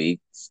couple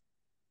weeks.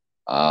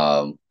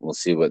 We'll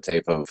see what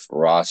type of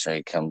roster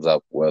he comes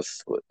up with,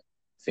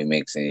 if he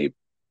makes any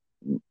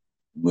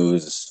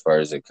moves as far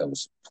as it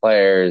comes to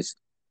players,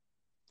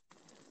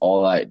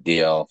 all that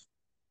deal.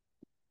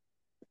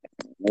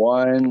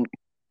 I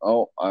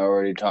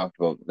already talked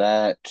about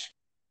that.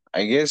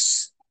 I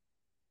guess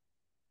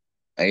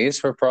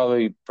we're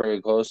probably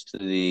pretty close to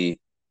the.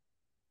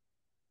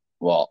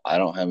 Well, I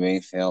don't have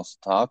anything else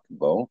to talk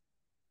about.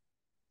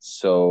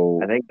 So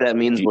I think that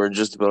means we're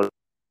just about.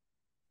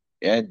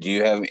 yeah, do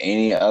you have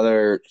any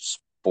other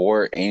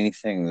sport,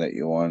 anything that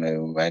you want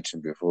to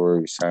mention before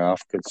we sign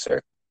off, good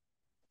sir?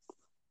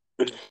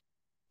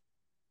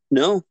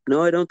 No,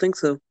 I don't think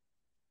so.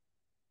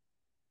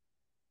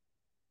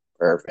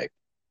 Perfect.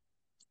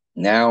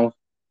 Now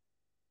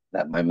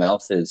that my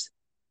mouth is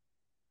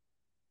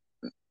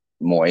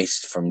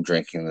moist from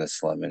drinking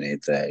this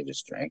lemonade that I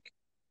just drank,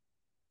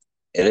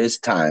 it is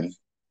time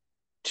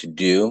to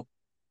do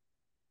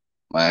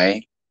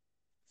my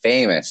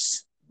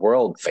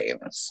world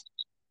famous,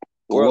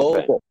 World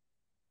Bank. global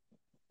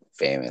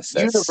famous.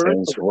 That's the same as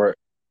Universal. word.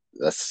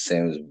 That's the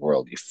same as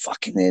world. You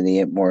fucking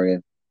idiot,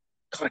 Morgan.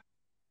 God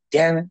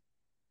damn it.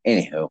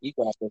 Anywho, You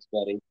got this,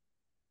 buddy.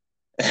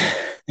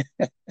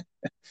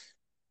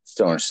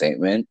 Stoner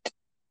statement.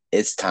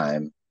 It's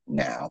time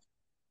now.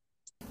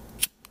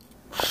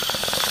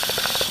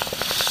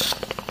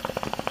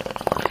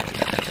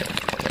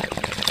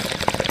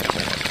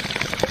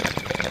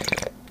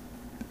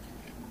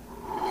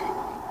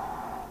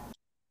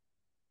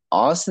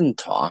 Austin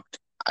talked.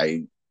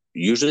 I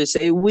usually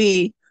say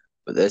we,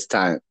 but this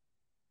time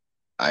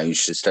I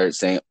should start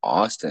saying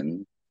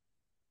Austin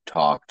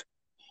talked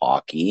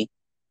hockey.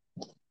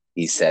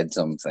 He said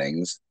some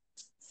things.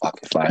 Fuck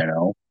if I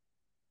know.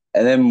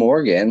 And then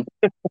Morgan,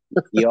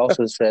 he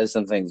also says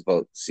some things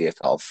about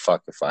CFL.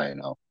 Fuck if I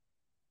know.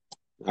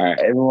 All right.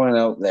 Everyone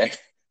out there,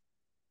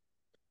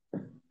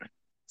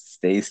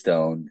 stay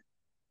stoned.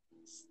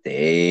 Stay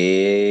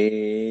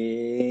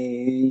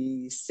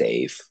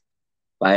safe.